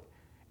out,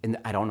 and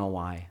I don't know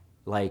why.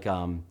 Like,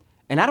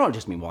 and I don't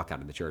just mean walk out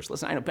of the church.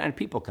 Listen, I know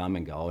people come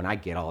and go, and I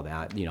get all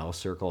that,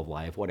 circle of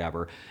life,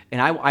 whatever. And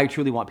I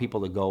truly want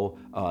people to go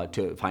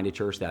to find a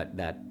church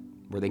that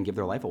where they can give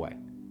their life away.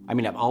 I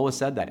mean, I've always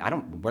said that.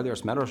 Whether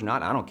it's Meadows or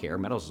not, I don't care.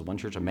 Meadows is one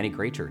church of many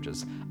great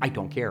churches. I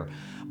don't care.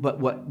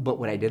 But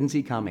what I didn't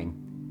see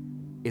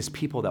coming is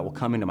people that will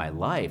come into my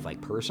life,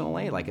 like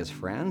personally, like as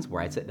friends,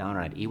 where I'd sit down and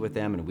I'd eat with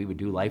them and we would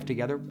do life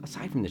together,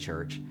 aside from the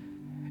church.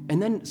 And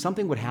then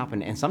something would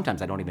happen, and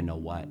sometimes I don't even know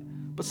what.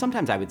 But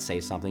sometimes I would say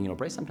something,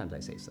 Bryce, sometimes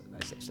I say stuff,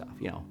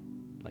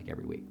 like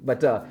every week.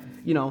 But, but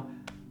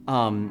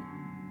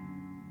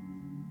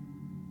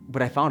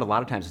I found a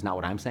lot of times it's not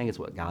what I'm saying, it's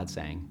what God's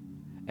saying.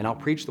 And I'll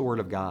preach the word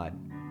of God,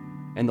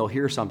 and they'll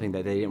hear something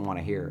that they didn't want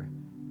to hear.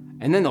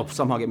 And then they'll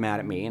somehow get mad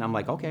at me, and I'm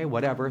like, okay,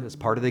 whatever, it's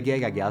part of the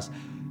gig, I guess.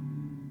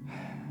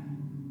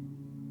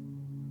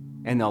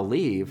 And they'll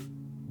leave,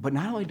 but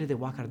not only do they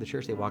walk out of the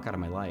church, they walk out of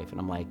my life. And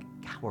I'm like,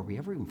 God, were we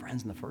ever even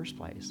friends in the first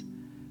place?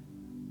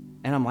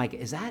 And I'm like,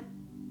 is that...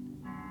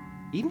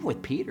 Even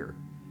with Peter,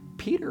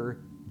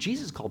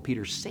 Jesus called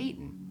Peter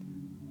Satan,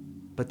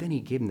 but then he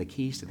gave him the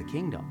keys to the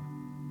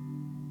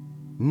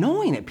kingdom.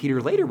 Knowing that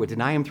Peter later would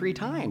deny him 3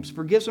 times,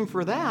 forgives him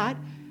for that,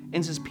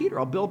 and says, Peter,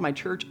 I'll build my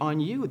church on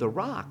you, the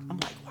rock. I'm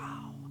like,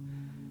 wow.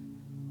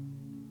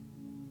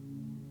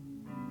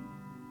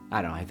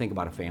 I don't know, I think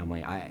about a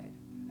family. I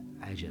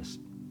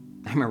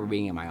remember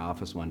being in my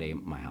office one day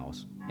in my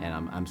house,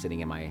 and I'm sitting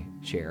in my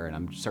chair, and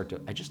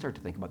I just start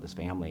to think about this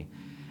family.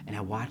 And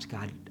I watched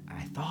God,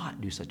 I thought,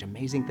 do such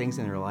amazing things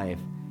in their life.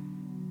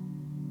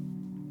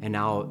 And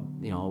now,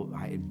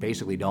 I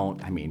basically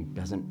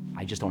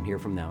I just don't hear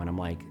from them. And I'm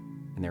like,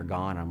 and they're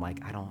gone. I'm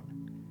like, and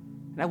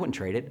I wouldn't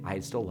trade it.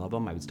 I'd still love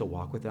them. I would still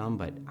walk with them.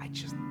 But I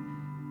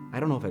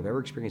don't know if I've ever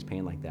experienced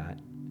pain like that.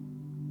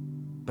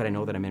 But I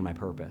know that I'm in my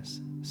purpose.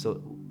 So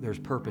there's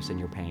purpose in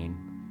your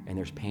pain. And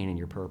there's pain in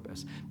your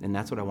purpose. And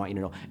that's what I want you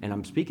to know. And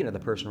I'm speaking to the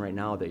person right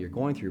now that you're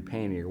going through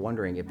pain and you're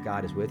wondering if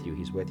God is with you,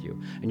 He's with you.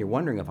 And you're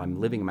wondering if I'm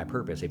living in my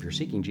purpose. If you're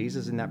seeking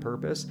Jesus in that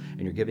purpose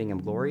and you're giving Him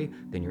glory,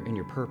 then you're in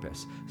your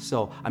purpose.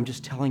 So I'm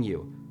just telling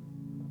you,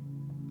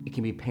 it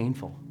can be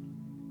painful.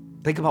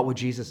 Think about what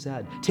Jesus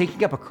said.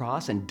 Taking up a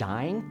cross and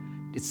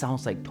dying, it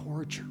sounds like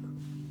torture.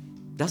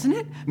 doesn't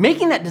it?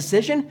 Making that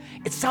decision,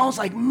 it sounds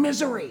like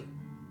misery.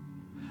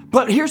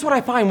 But here's what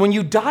I find. When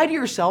you die to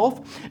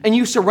yourself and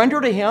you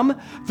surrender to him,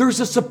 there's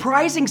a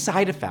surprising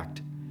side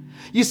effect.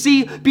 You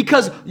see,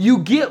 because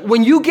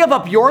when you give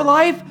up your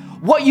life,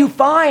 what you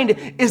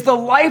find is the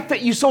life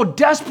that you so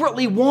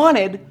desperately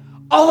wanted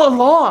all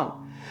along.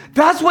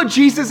 That's what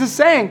Jesus is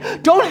saying.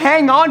 Don't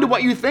hang on to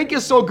what you think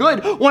is so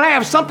good when I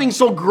have something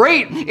so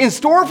great in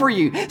store for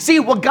you. See,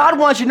 what God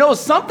wants you to know is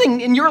something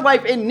in your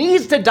life, it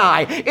needs to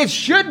die. It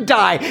should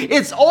die.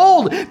 It's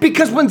old,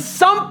 because when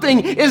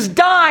something is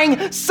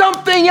dying,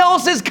 something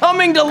else is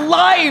coming to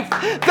life.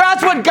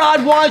 That's what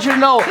God wants you to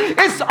know.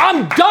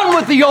 I'm done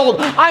with the old.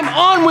 I'm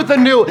on with the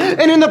new.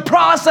 And in the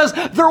process,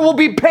 there will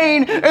be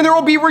pain and there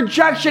will be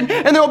rejection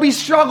and there will be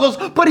struggles,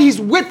 but he's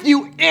with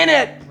you in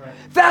it.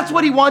 That's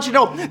what he wants you to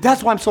know.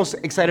 That's why I'm so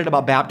excited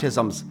about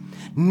baptisms.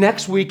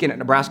 Next weekend at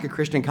Nebraska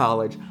Christian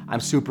College,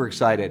 I'm super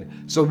excited.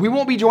 So we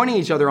won't be joining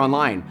each other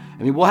online.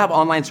 I mean, we'll have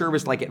online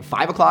service like at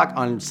 5 o'clock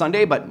on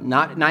Sunday, but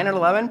not 9 and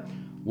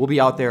 11. We'll be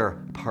out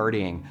there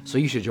partying. So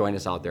you should join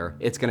us out there.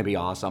 It's going to be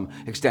awesome.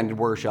 Extended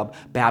worship,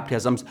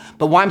 baptisms.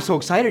 But why I'm so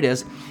excited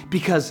is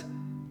because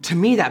to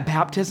me, that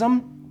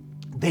baptism,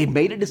 they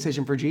made a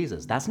decision for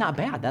Jesus. That's not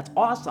bad. That's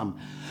awesome.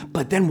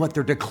 But then what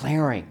they're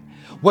declaring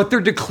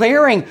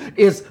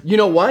is, you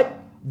know what?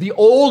 The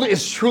old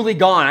is truly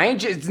gone.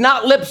 It's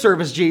not lip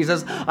service,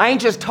 Jesus. I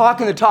ain't just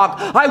talking the talk.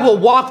 I will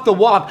walk the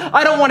walk.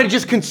 I don't want to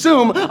just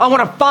consume. I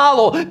want to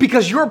follow,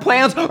 because your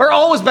plans are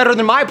always better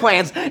than my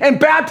plans. And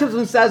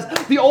baptism says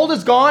the old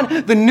is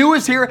gone, the new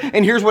is here,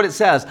 and here's what it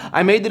says.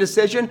 I made the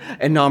decision,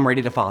 and now I'm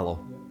ready to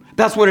follow.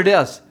 That's what it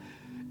is.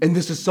 And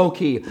this is so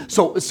key.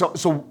 So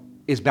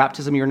is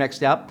baptism your next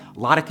step? A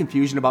lot of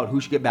confusion about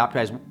who should get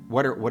baptized.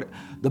 What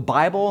the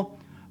Bible.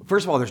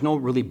 First of all, there's no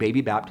really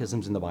baby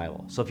baptisms in the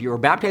Bible. So if you were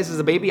baptized as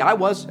a baby, I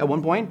was at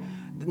one point.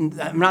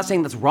 I'm not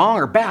saying that's wrong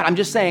or bad. I'm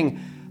just saying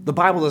the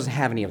Bible doesn't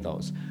have any of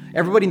those.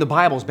 Everybody in the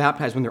Bible is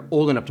baptized when they're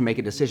old enough to make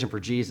a decision for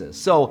Jesus.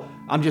 So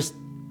I'm just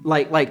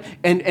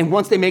and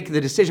once they make the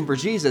decision for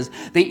Jesus,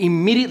 they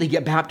immediately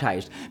get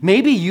baptized.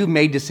 Maybe you've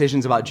made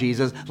decisions about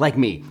Jesus like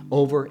me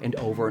over and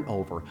over and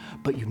over,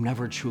 but you've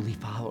never truly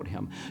followed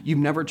him. You've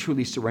never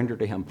truly surrendered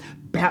to him.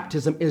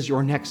 Baptism is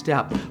your next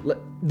step.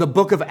 The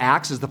book of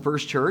Acts is the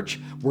first church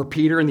where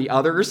Peter and the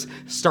others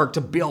start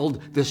to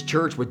build this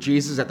church with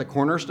Jesus at the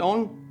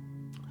cornerstone.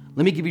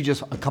 Let me give you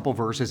just a couple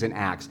verses in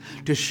Acts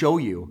to show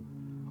you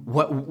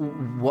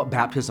what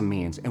baptism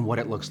means and what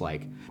it looks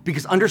like.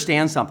 Because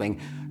understand something,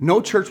 no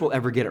church will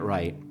ever get it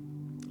right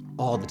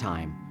all the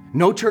time.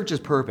 No church is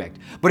perfect.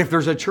 But if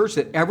there's a church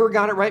that ever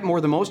got it right more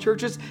than most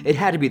churches, it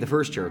had to be the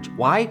first church.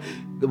 Why?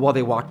 Well,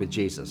 they walked with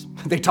Jesus.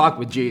 They talked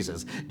with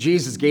Jesus.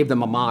 Jesus gave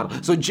them a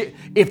model. So they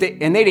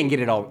didn't get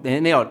it all,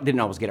 and they didn't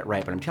always get it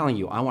right. But I'm telling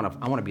you, I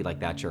want to be like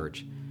that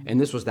church. And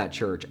this was that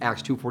church.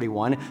 Acts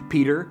 2:41.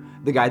 Peter,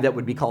 the guy that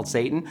would be called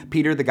Satan.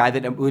 Peter, the guy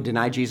that would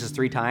deny Jesus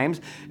 3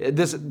 times.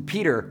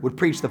 Peter would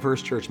preach the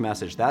first church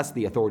message. That's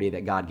the authority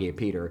that God gave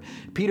Peter.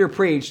 Peter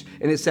preached,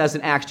 and it says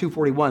in Acts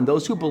 2:41,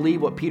 those who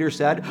believe what Peter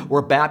said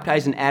were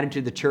baptized and added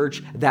to the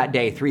church that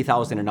day,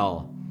 3,000 in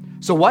all.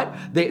 So what?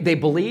 They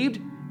believed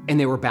and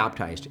they were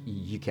baptized.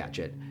 You catch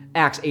it.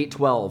 Acts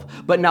 8:12.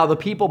 But now the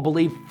people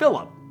believed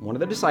Philip, one of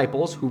the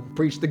disciples who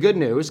preached the good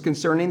news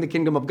concerning the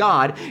kingdom of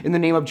God in the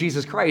name of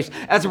Jesus Christ.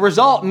 As a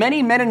result,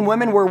 many men and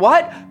women were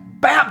what?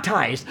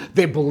 Baptized.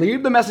 They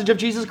believed the message of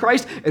Jesus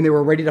Christ and they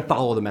were ready to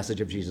follow the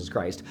message of Jesus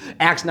Christ.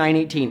 Acts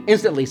 9:18.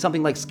 Instantly,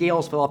 something like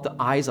scales fell off the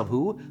eyes of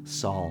who?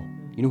 Saul.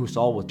 You know who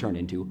Saul was turned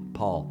into?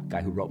 Paul,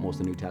 guy who wrote most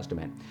of the New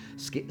Testament.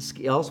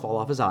 Scales fall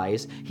off his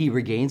eyes. He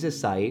regains his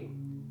sight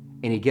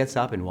and he gets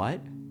up and what?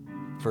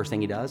 First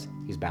thing he does,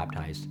 he's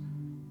baptized.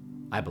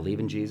 I believe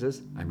in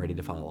Jesus, I'm ready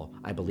to follow.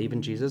 I believe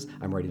in Jesus,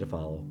 I'm ready to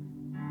follow.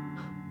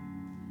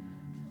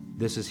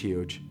 This is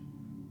huge.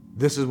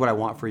 This is what I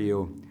want for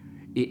you.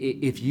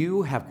 If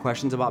you have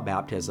questions about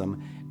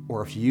baptism,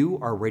 or if you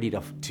are ready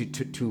to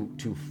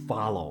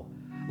follow,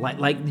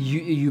 like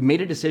you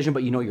made a decision,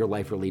 but you know your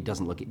life really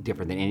doesn't look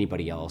different than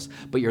anybody else.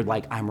 But you're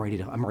like, I'm ready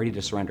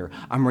to surrender.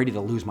 I'm ready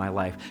to lose my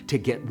life to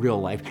get real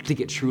life, to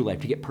get true life,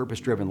 to get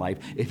purpose-driven life.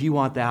 If you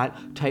want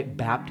that, type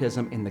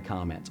baptism in the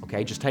comments.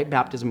 Okay, just type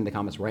baptism in the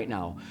comments right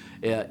now.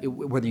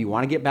 Whether you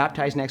want to get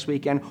baptized next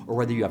weekend or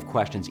whether you have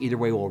questions, either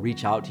way, we'll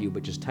reach out to you.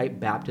 But just type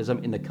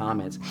baptism in the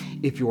comments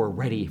if you're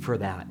ready for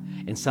that.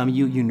 And some of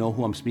you know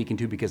who I'm speaking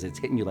to because it's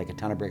hitting you like a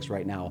ton of bricks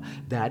right now.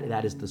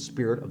 That is the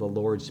Spirit of the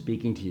Lord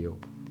speaking to you.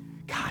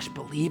 Gosh,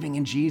 believing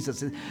in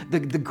Jesus, the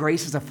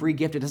grace is a free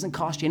gift. It doesn't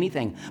cost you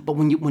anything. But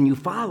when you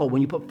follow,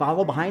 when you put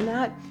follow behind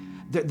that,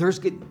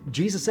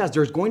 Jesus says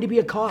there's going to be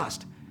a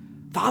cost.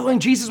 Following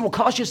Jesus will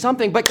cost you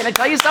something. But can I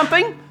tell you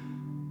something?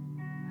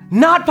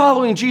 Not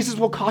following Jesus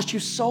will cost you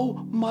so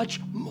much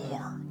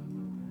more.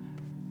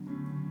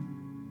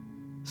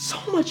 So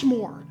much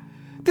more.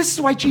 This is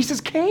why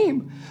Jesus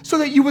came, so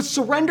that you would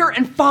surrender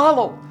and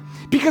follow.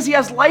 Because he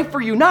has life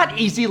for you, not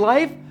easy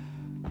life.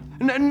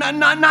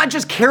 Not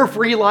just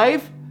carefree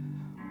life,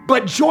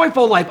 but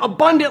joyful life,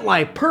 abundant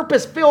life,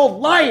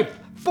 purpose-filled life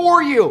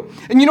for you.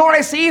 And you know what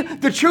I see?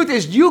 The truth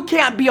is you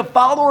can't be a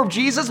follower of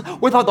Jesus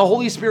without the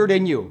Holy Spirit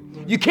in you.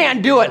 You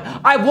can't do it.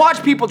 I've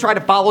watched people try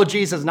to follow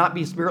Jesus, not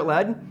be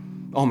Spirit-led.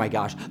 Oh my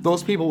gosh,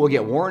 those people will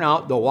get worn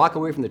out. They'll walk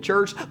away from the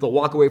church. They'll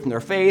walk away from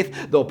their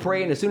faith. They'll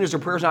pray, and as soon as their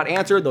prayer's not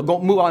answered, they'll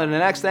go move on to the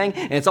next thing,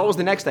 and it's always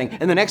the next thing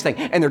and the next thing.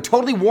 And they're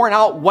totally worn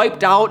out,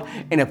 wiped out.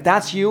 And if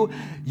that's you,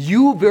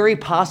 you very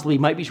possibly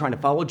might be trying to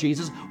follow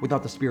Jesus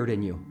without the Spirit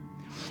in you.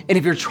 And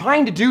if you're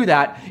trying to do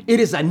that,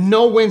 it is a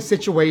no-win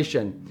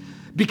situation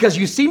because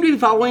you seem to be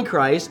following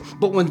Christ,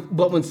 but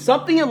when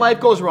something in life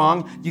goes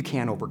wrong, you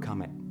can't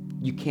overcome it.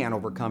 You can't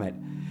overcome it.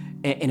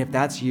 And if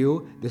that's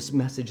you, this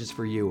message is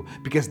for you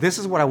because this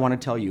is what I want to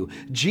tell you.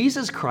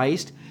 Jesus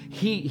Christ,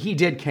 he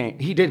did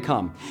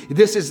come.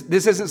 This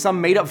isn't some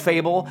made up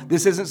fable.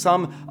 This isn't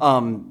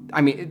some,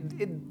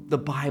 the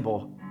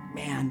Bible,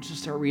 man,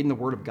 just start reading the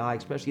Word of God,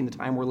 especially in the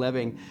time we're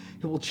living.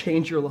 It will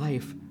change your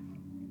life.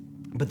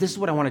 But this is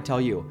what I want to tell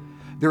you.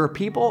 There are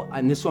people,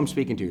 and this is what I'm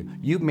speaking to,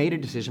 you've made a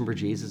decision for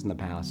Jesus in the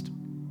past.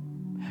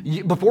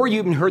 Before you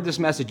even heard this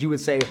message, you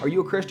would say, are you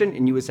a Christian?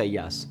 And you would say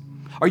yes.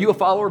 Are you a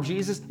follower of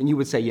Jesus? And you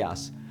would say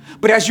yes.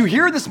 But as you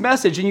hear this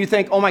message and you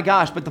think, oh my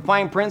gosh, but the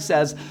fine print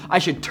says I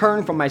should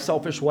turn from my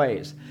selfish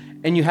ways.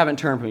 And you haven't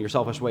turned from your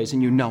selfish ways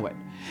and you know it.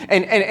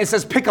 And it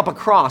says pick up a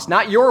cross,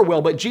 not your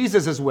will, but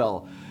Jesus'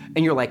 will.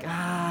 And you're like,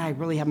 I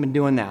really haven't been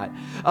doing that.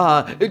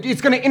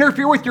 It's going to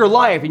interfere with your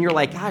life. And you're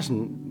like, gosh, it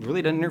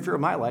really doesn't interfere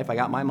with my life. I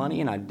got my money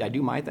and I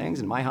do my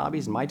things and my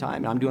hobbies and my time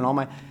and I'm doing all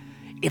my...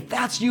 If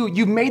that's you,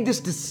 you've made this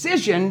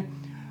decision.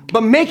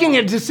 But making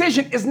a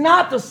decision is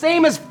not the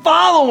same as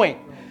following.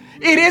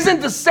 It isn't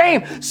the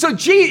same. So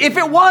if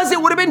it was,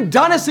 it would have been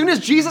done as soon as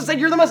Jesus said,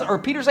 you're the Messiah, or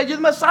Peter said, you're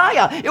the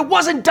Messiah. It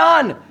wasn't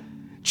done.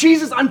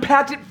 Jesus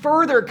unpacked it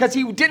further because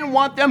he didn't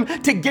want them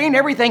to gain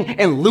everything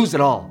and lose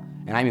it all.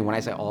 And I mean, when I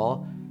say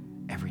all,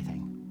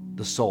 everything.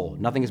 The soul.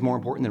 Nothing is more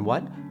important than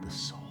what? The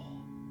soul.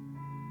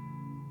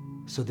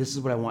 So this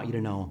is what I want you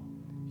to know.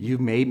 You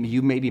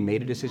maybe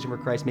made a decision for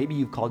Christ. Maybe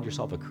you've called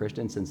yourself a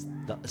Christian since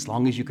as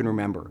long as you can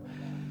remember.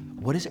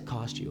 What does it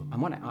cost you?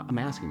 I'm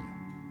asking you.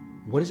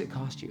 What does it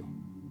cost you?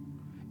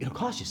 It'll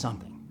cost you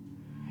something.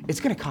 It's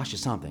going to cost you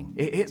something.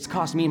 It's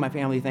cost me and my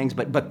family things,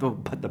 but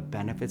the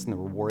benefits and the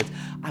rewards,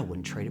 I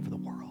wouldn't trade it for the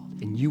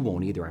world. And you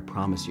won't either, I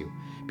promise you,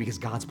 because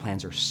God's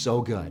plans are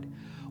so good.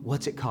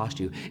 What's it cost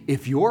you?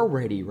 If you're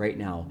ready right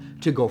now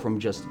to go from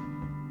just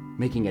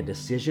making a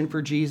decision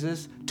for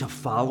Jesus to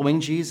following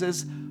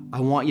Jesus,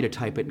 I want you to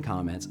type it in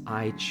comments.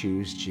 I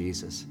choose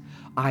Jesus.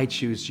 I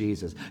choose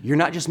Jesus. You're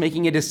not just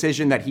making a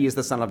decision that he is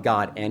the Son of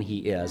God, and he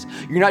is.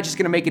 You're not just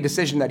going to make a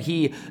decision that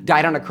he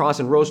died on a cross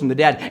and rose from the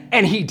dead,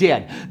 and he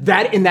did.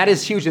 That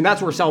is huge, and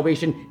that's where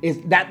salvation is.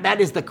 That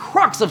is the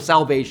crux of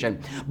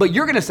salvation. But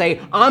you're going to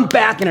say, I'm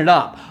backing it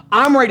up.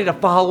 I'm ready to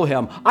follow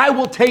him. I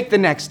will take the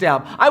next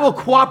step. I will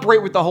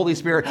cooperate with the Holy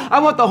Spirit.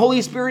 I want the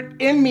Holy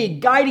Spirit in me,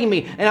 guiding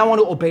me, and I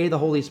want to obey the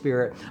Holy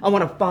Spirit. I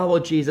want to follow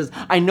Jesus.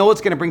 I know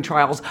it's going to bring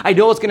trials. I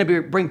know it's going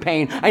to bring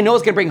pain. I know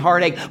it's going to bring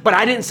heartache, but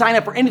I didn't sign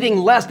up for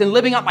anything less than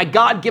living out my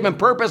God-given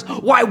purpose.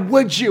 Why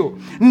would you?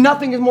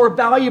 Nothing is more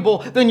valuable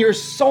than your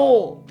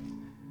soul.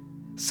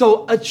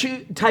 So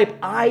type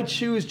I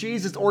choose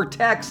Jesus or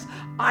text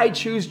I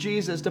choose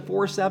Jesus to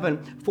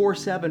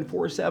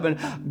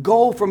 474747.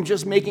 Go from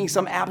just making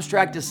some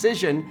abstract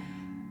decision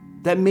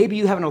that maybe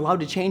you haven't allowed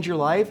to change your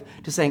life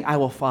to saying I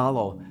will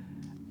follow.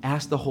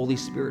 Ask the Holy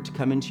Spirit to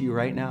come into you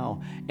right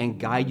now and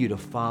guide you to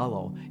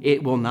follow.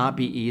 It will not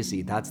be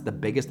easy. That's the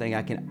biggest thing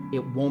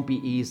it won't be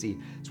easy.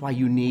 That's why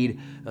you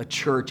need a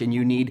church and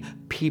you need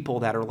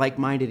people that are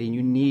like-minded and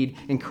you need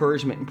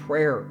encouragement and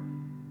prayer.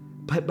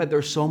 But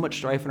there's so much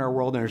strife in our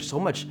world and there's so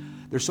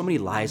many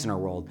lies in our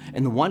world.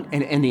 And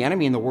the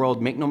enemy in the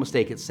world, make no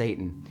mistake, it's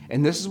Satan.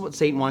 And this is what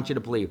Satan wants you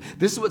to believe.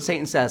 This is what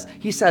Satan says.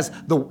 He says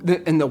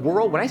in the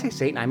world, when I say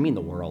Satan, I mean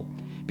the world.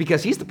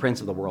 Because he's the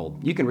prince of the world.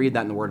 You can read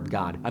that in the Word of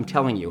God. I'm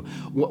telling you.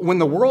 When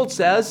the world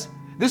says,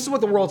 this is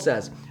what the world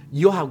says,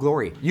 you'll have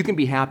glory. You can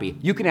be happy.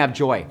 You can have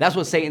joy. That's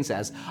what Satan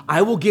says.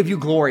 I will give you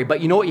glory.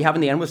 But you know what you have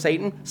in the end with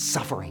Satan?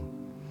 Suffering.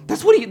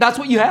 That's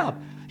what you have.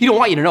 He don't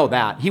want you to know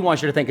that. He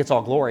wants you to think it's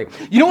all glory.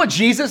 You know what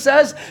Jesus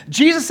says?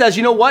 Jesus says,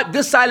 you know what?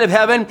 This side of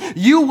heaven,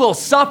 you will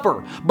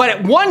suffer.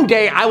 But one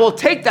day I will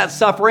take that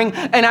suffering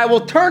and I will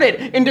turn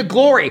it into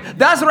glory.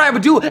 That's what I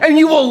would do. And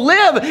you will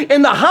live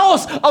in the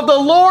house of the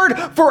Lord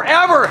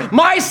forever.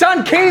 My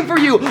son came for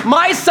you.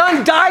 My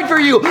son died for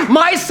you.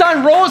 My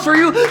son rose for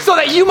you so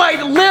that you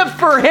might live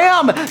for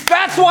him.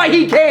 That's why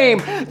he came.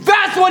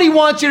 That's what he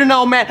wants you to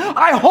know, man.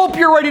 I hope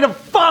you're ready to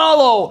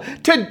follow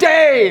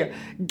today.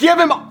 Give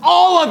him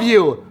all of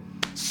you.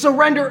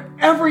 Surrender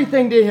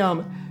everything to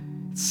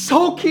him. It's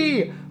so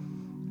key.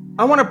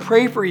 I want to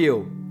pray for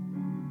you.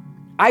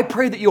 I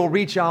pray that you'll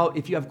reach out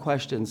if you have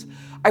questions.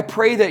 I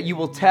pray that you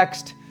will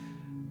text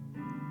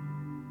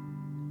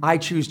I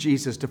choose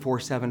Jesus to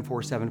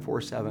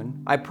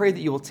 474747. I pray that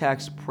you will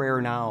text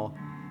prayer now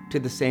to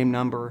the same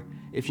number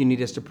if you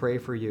need us to pray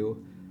for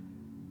you.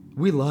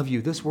 We love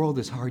you. This world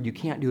is hard. You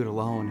can't do it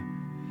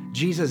alone.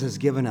 Jesus has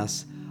given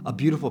us a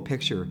beautiful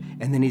picture,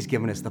 and then he's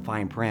given us the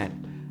fine print.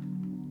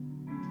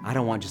 I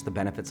don't want just the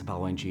benefits of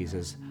following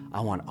Jesus.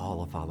 I want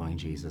all of following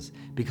Jesus.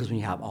 Because when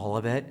you have all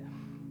of it,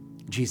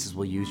 Jesus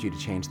will use you to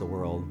change the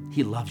world.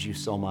 He loves you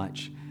so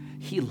much.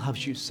 He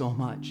loves you so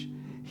much.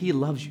 He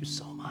loves you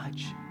so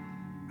much.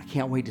 I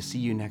can't wait to see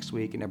you next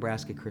week at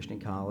Nebraska Christian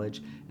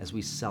College as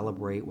we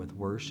celebrate with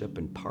worship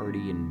and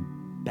party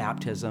and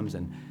baptisms,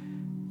 and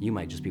you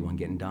might just be one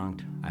getting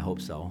dunked. I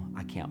hope so.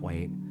 I can't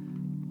wait.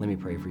 Let me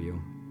pray for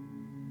you.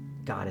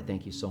 God, I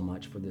thank you so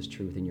much for this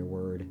truth in your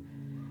word.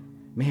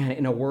 Man,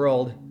 in a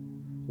world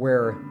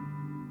where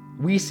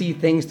we see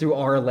things through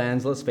our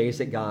lens, let's face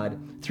it, God,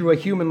 through a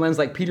human lens,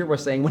 like Peter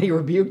was saying when he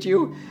rebuked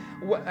you,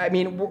 I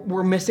mean,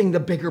 we're missing the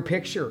bigger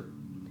picture.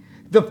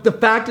 The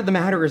fact of the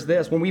matter is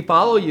this: when we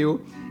follow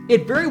you,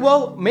 it very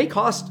well may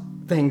cost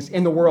things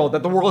in the world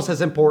that the world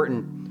says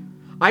important.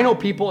 I know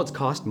people, it's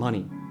cost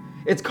money.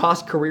 It's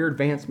cost career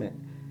advancement.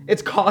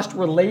 It's cost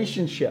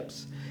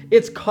relationships.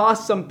 It's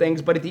cost some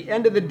things, but at the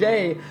end of the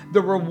day,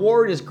 the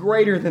reward is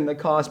greater than the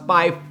cost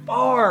by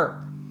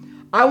far.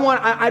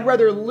 I'd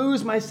rather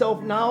lose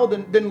myself now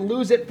than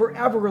lose it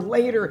forever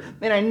later.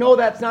 And I know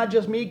that's not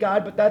just me,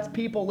 God, but that's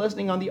people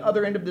listening on the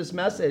other end of this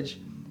message.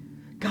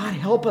 God,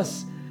 help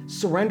us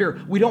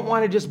surrender. We don't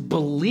want to just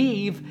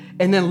believe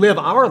and then live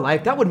our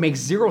life. That would make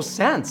zero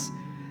sense.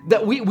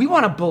 That we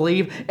want to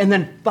believe and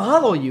then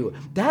follow you.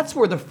 That's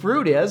where the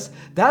fruit is.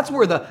 That's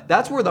where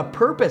the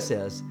purpose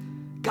is.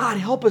 God,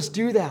 help us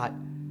do that.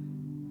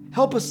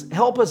 Help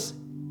us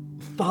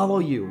follow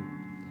you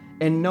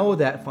and know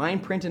that, fine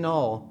print and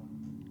all,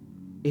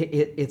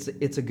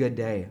 it's a good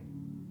day.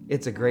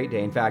 It's a great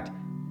day. In fact,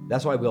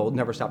 that's why we'll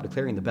never stop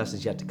declaring the best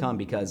is yet to come,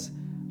 because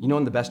you know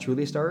when the best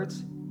truly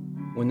starts?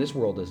 When this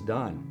world is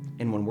done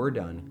and when we're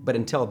done. But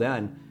until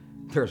then,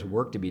 there's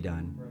work to be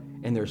done.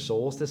 And there's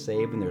souls to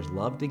save, and there's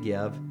love to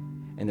give,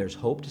 and there's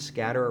hope to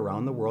scatter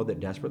around the world that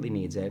desperately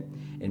needs it.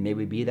 And may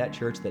we be that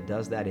church that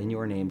does that in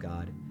your name,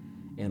 God,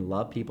 and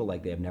love people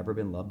like they have never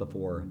been loved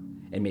before.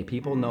 And may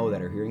people know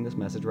that are hearing this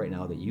message right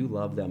now that you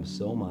love them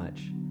so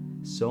much,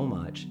 so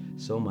much,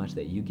 so much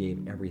that you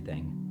gave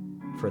everything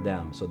for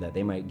them so that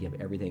they might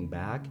give everything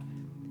back.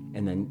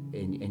 And then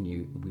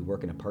we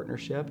work in a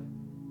partnership,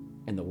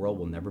 and the world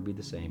will never be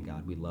the same,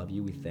 God. We love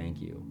you. We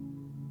thank you.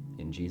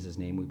 In Jesus'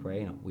 name we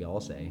pray, and we all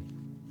say,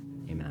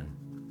 amen.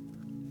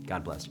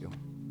 God bless you.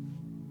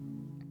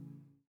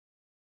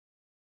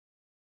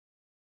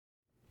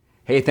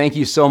 Hey, thank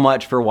you so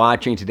much for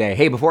watching today.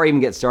 Hey, before I even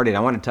get started, I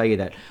want to tell you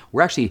that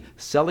we're actually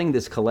selling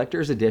this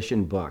collector's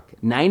edition book,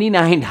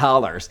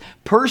 $99,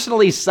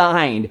 personally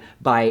signed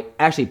by,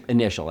 actually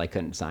initial, I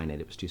couldn't sign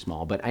it, it was too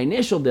small, but I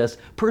initialed this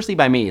personally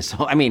by me.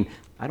 So, I mean,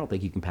 I don't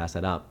think you can pass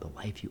that up. The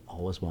life you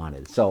always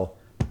wanted. So,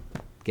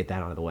 get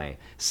that out of the way.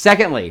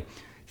 Secondly,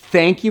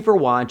 thank you for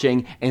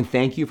watching, and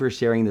thank you for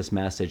sharing this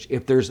message.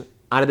 If there's,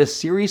 out of this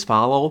series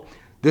follow,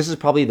 this is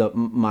probably the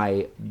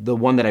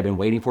one that I've been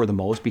waiting for the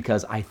most,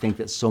 because I think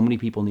that so many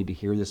people need to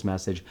hear this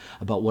message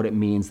about what it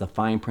means, the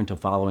fine print of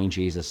following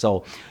Jesus.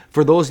 So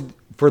for those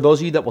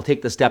of you that will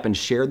take the step and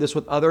share this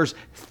with others,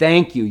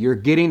 thank you. You're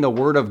getting the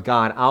word of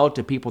God out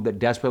to people that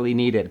desperately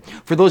need it.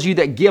 For those of you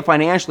that give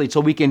financially so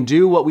we can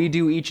do what we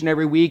do each and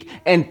every week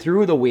and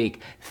through the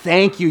week,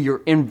 thank you.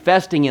 You're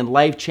investing in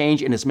life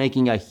change, and it's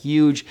making a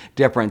huge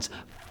difference.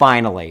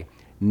 Finally,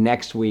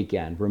 next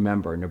weekend,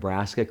 remember,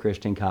 Nebraska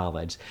Christian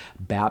College,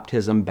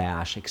 baptism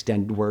bash,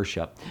 extended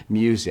worship,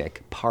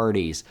 music,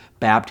 parties,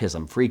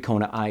 baptism, free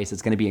Kona ice.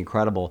 It's going to be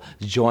incredible.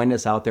 Join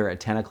us out there at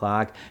 10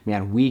 o'clock.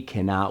 Man, we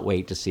cannot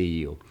wait to see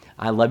you.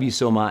 I love you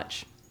so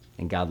much,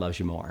 and God loves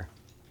you more.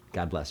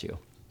 God bless you.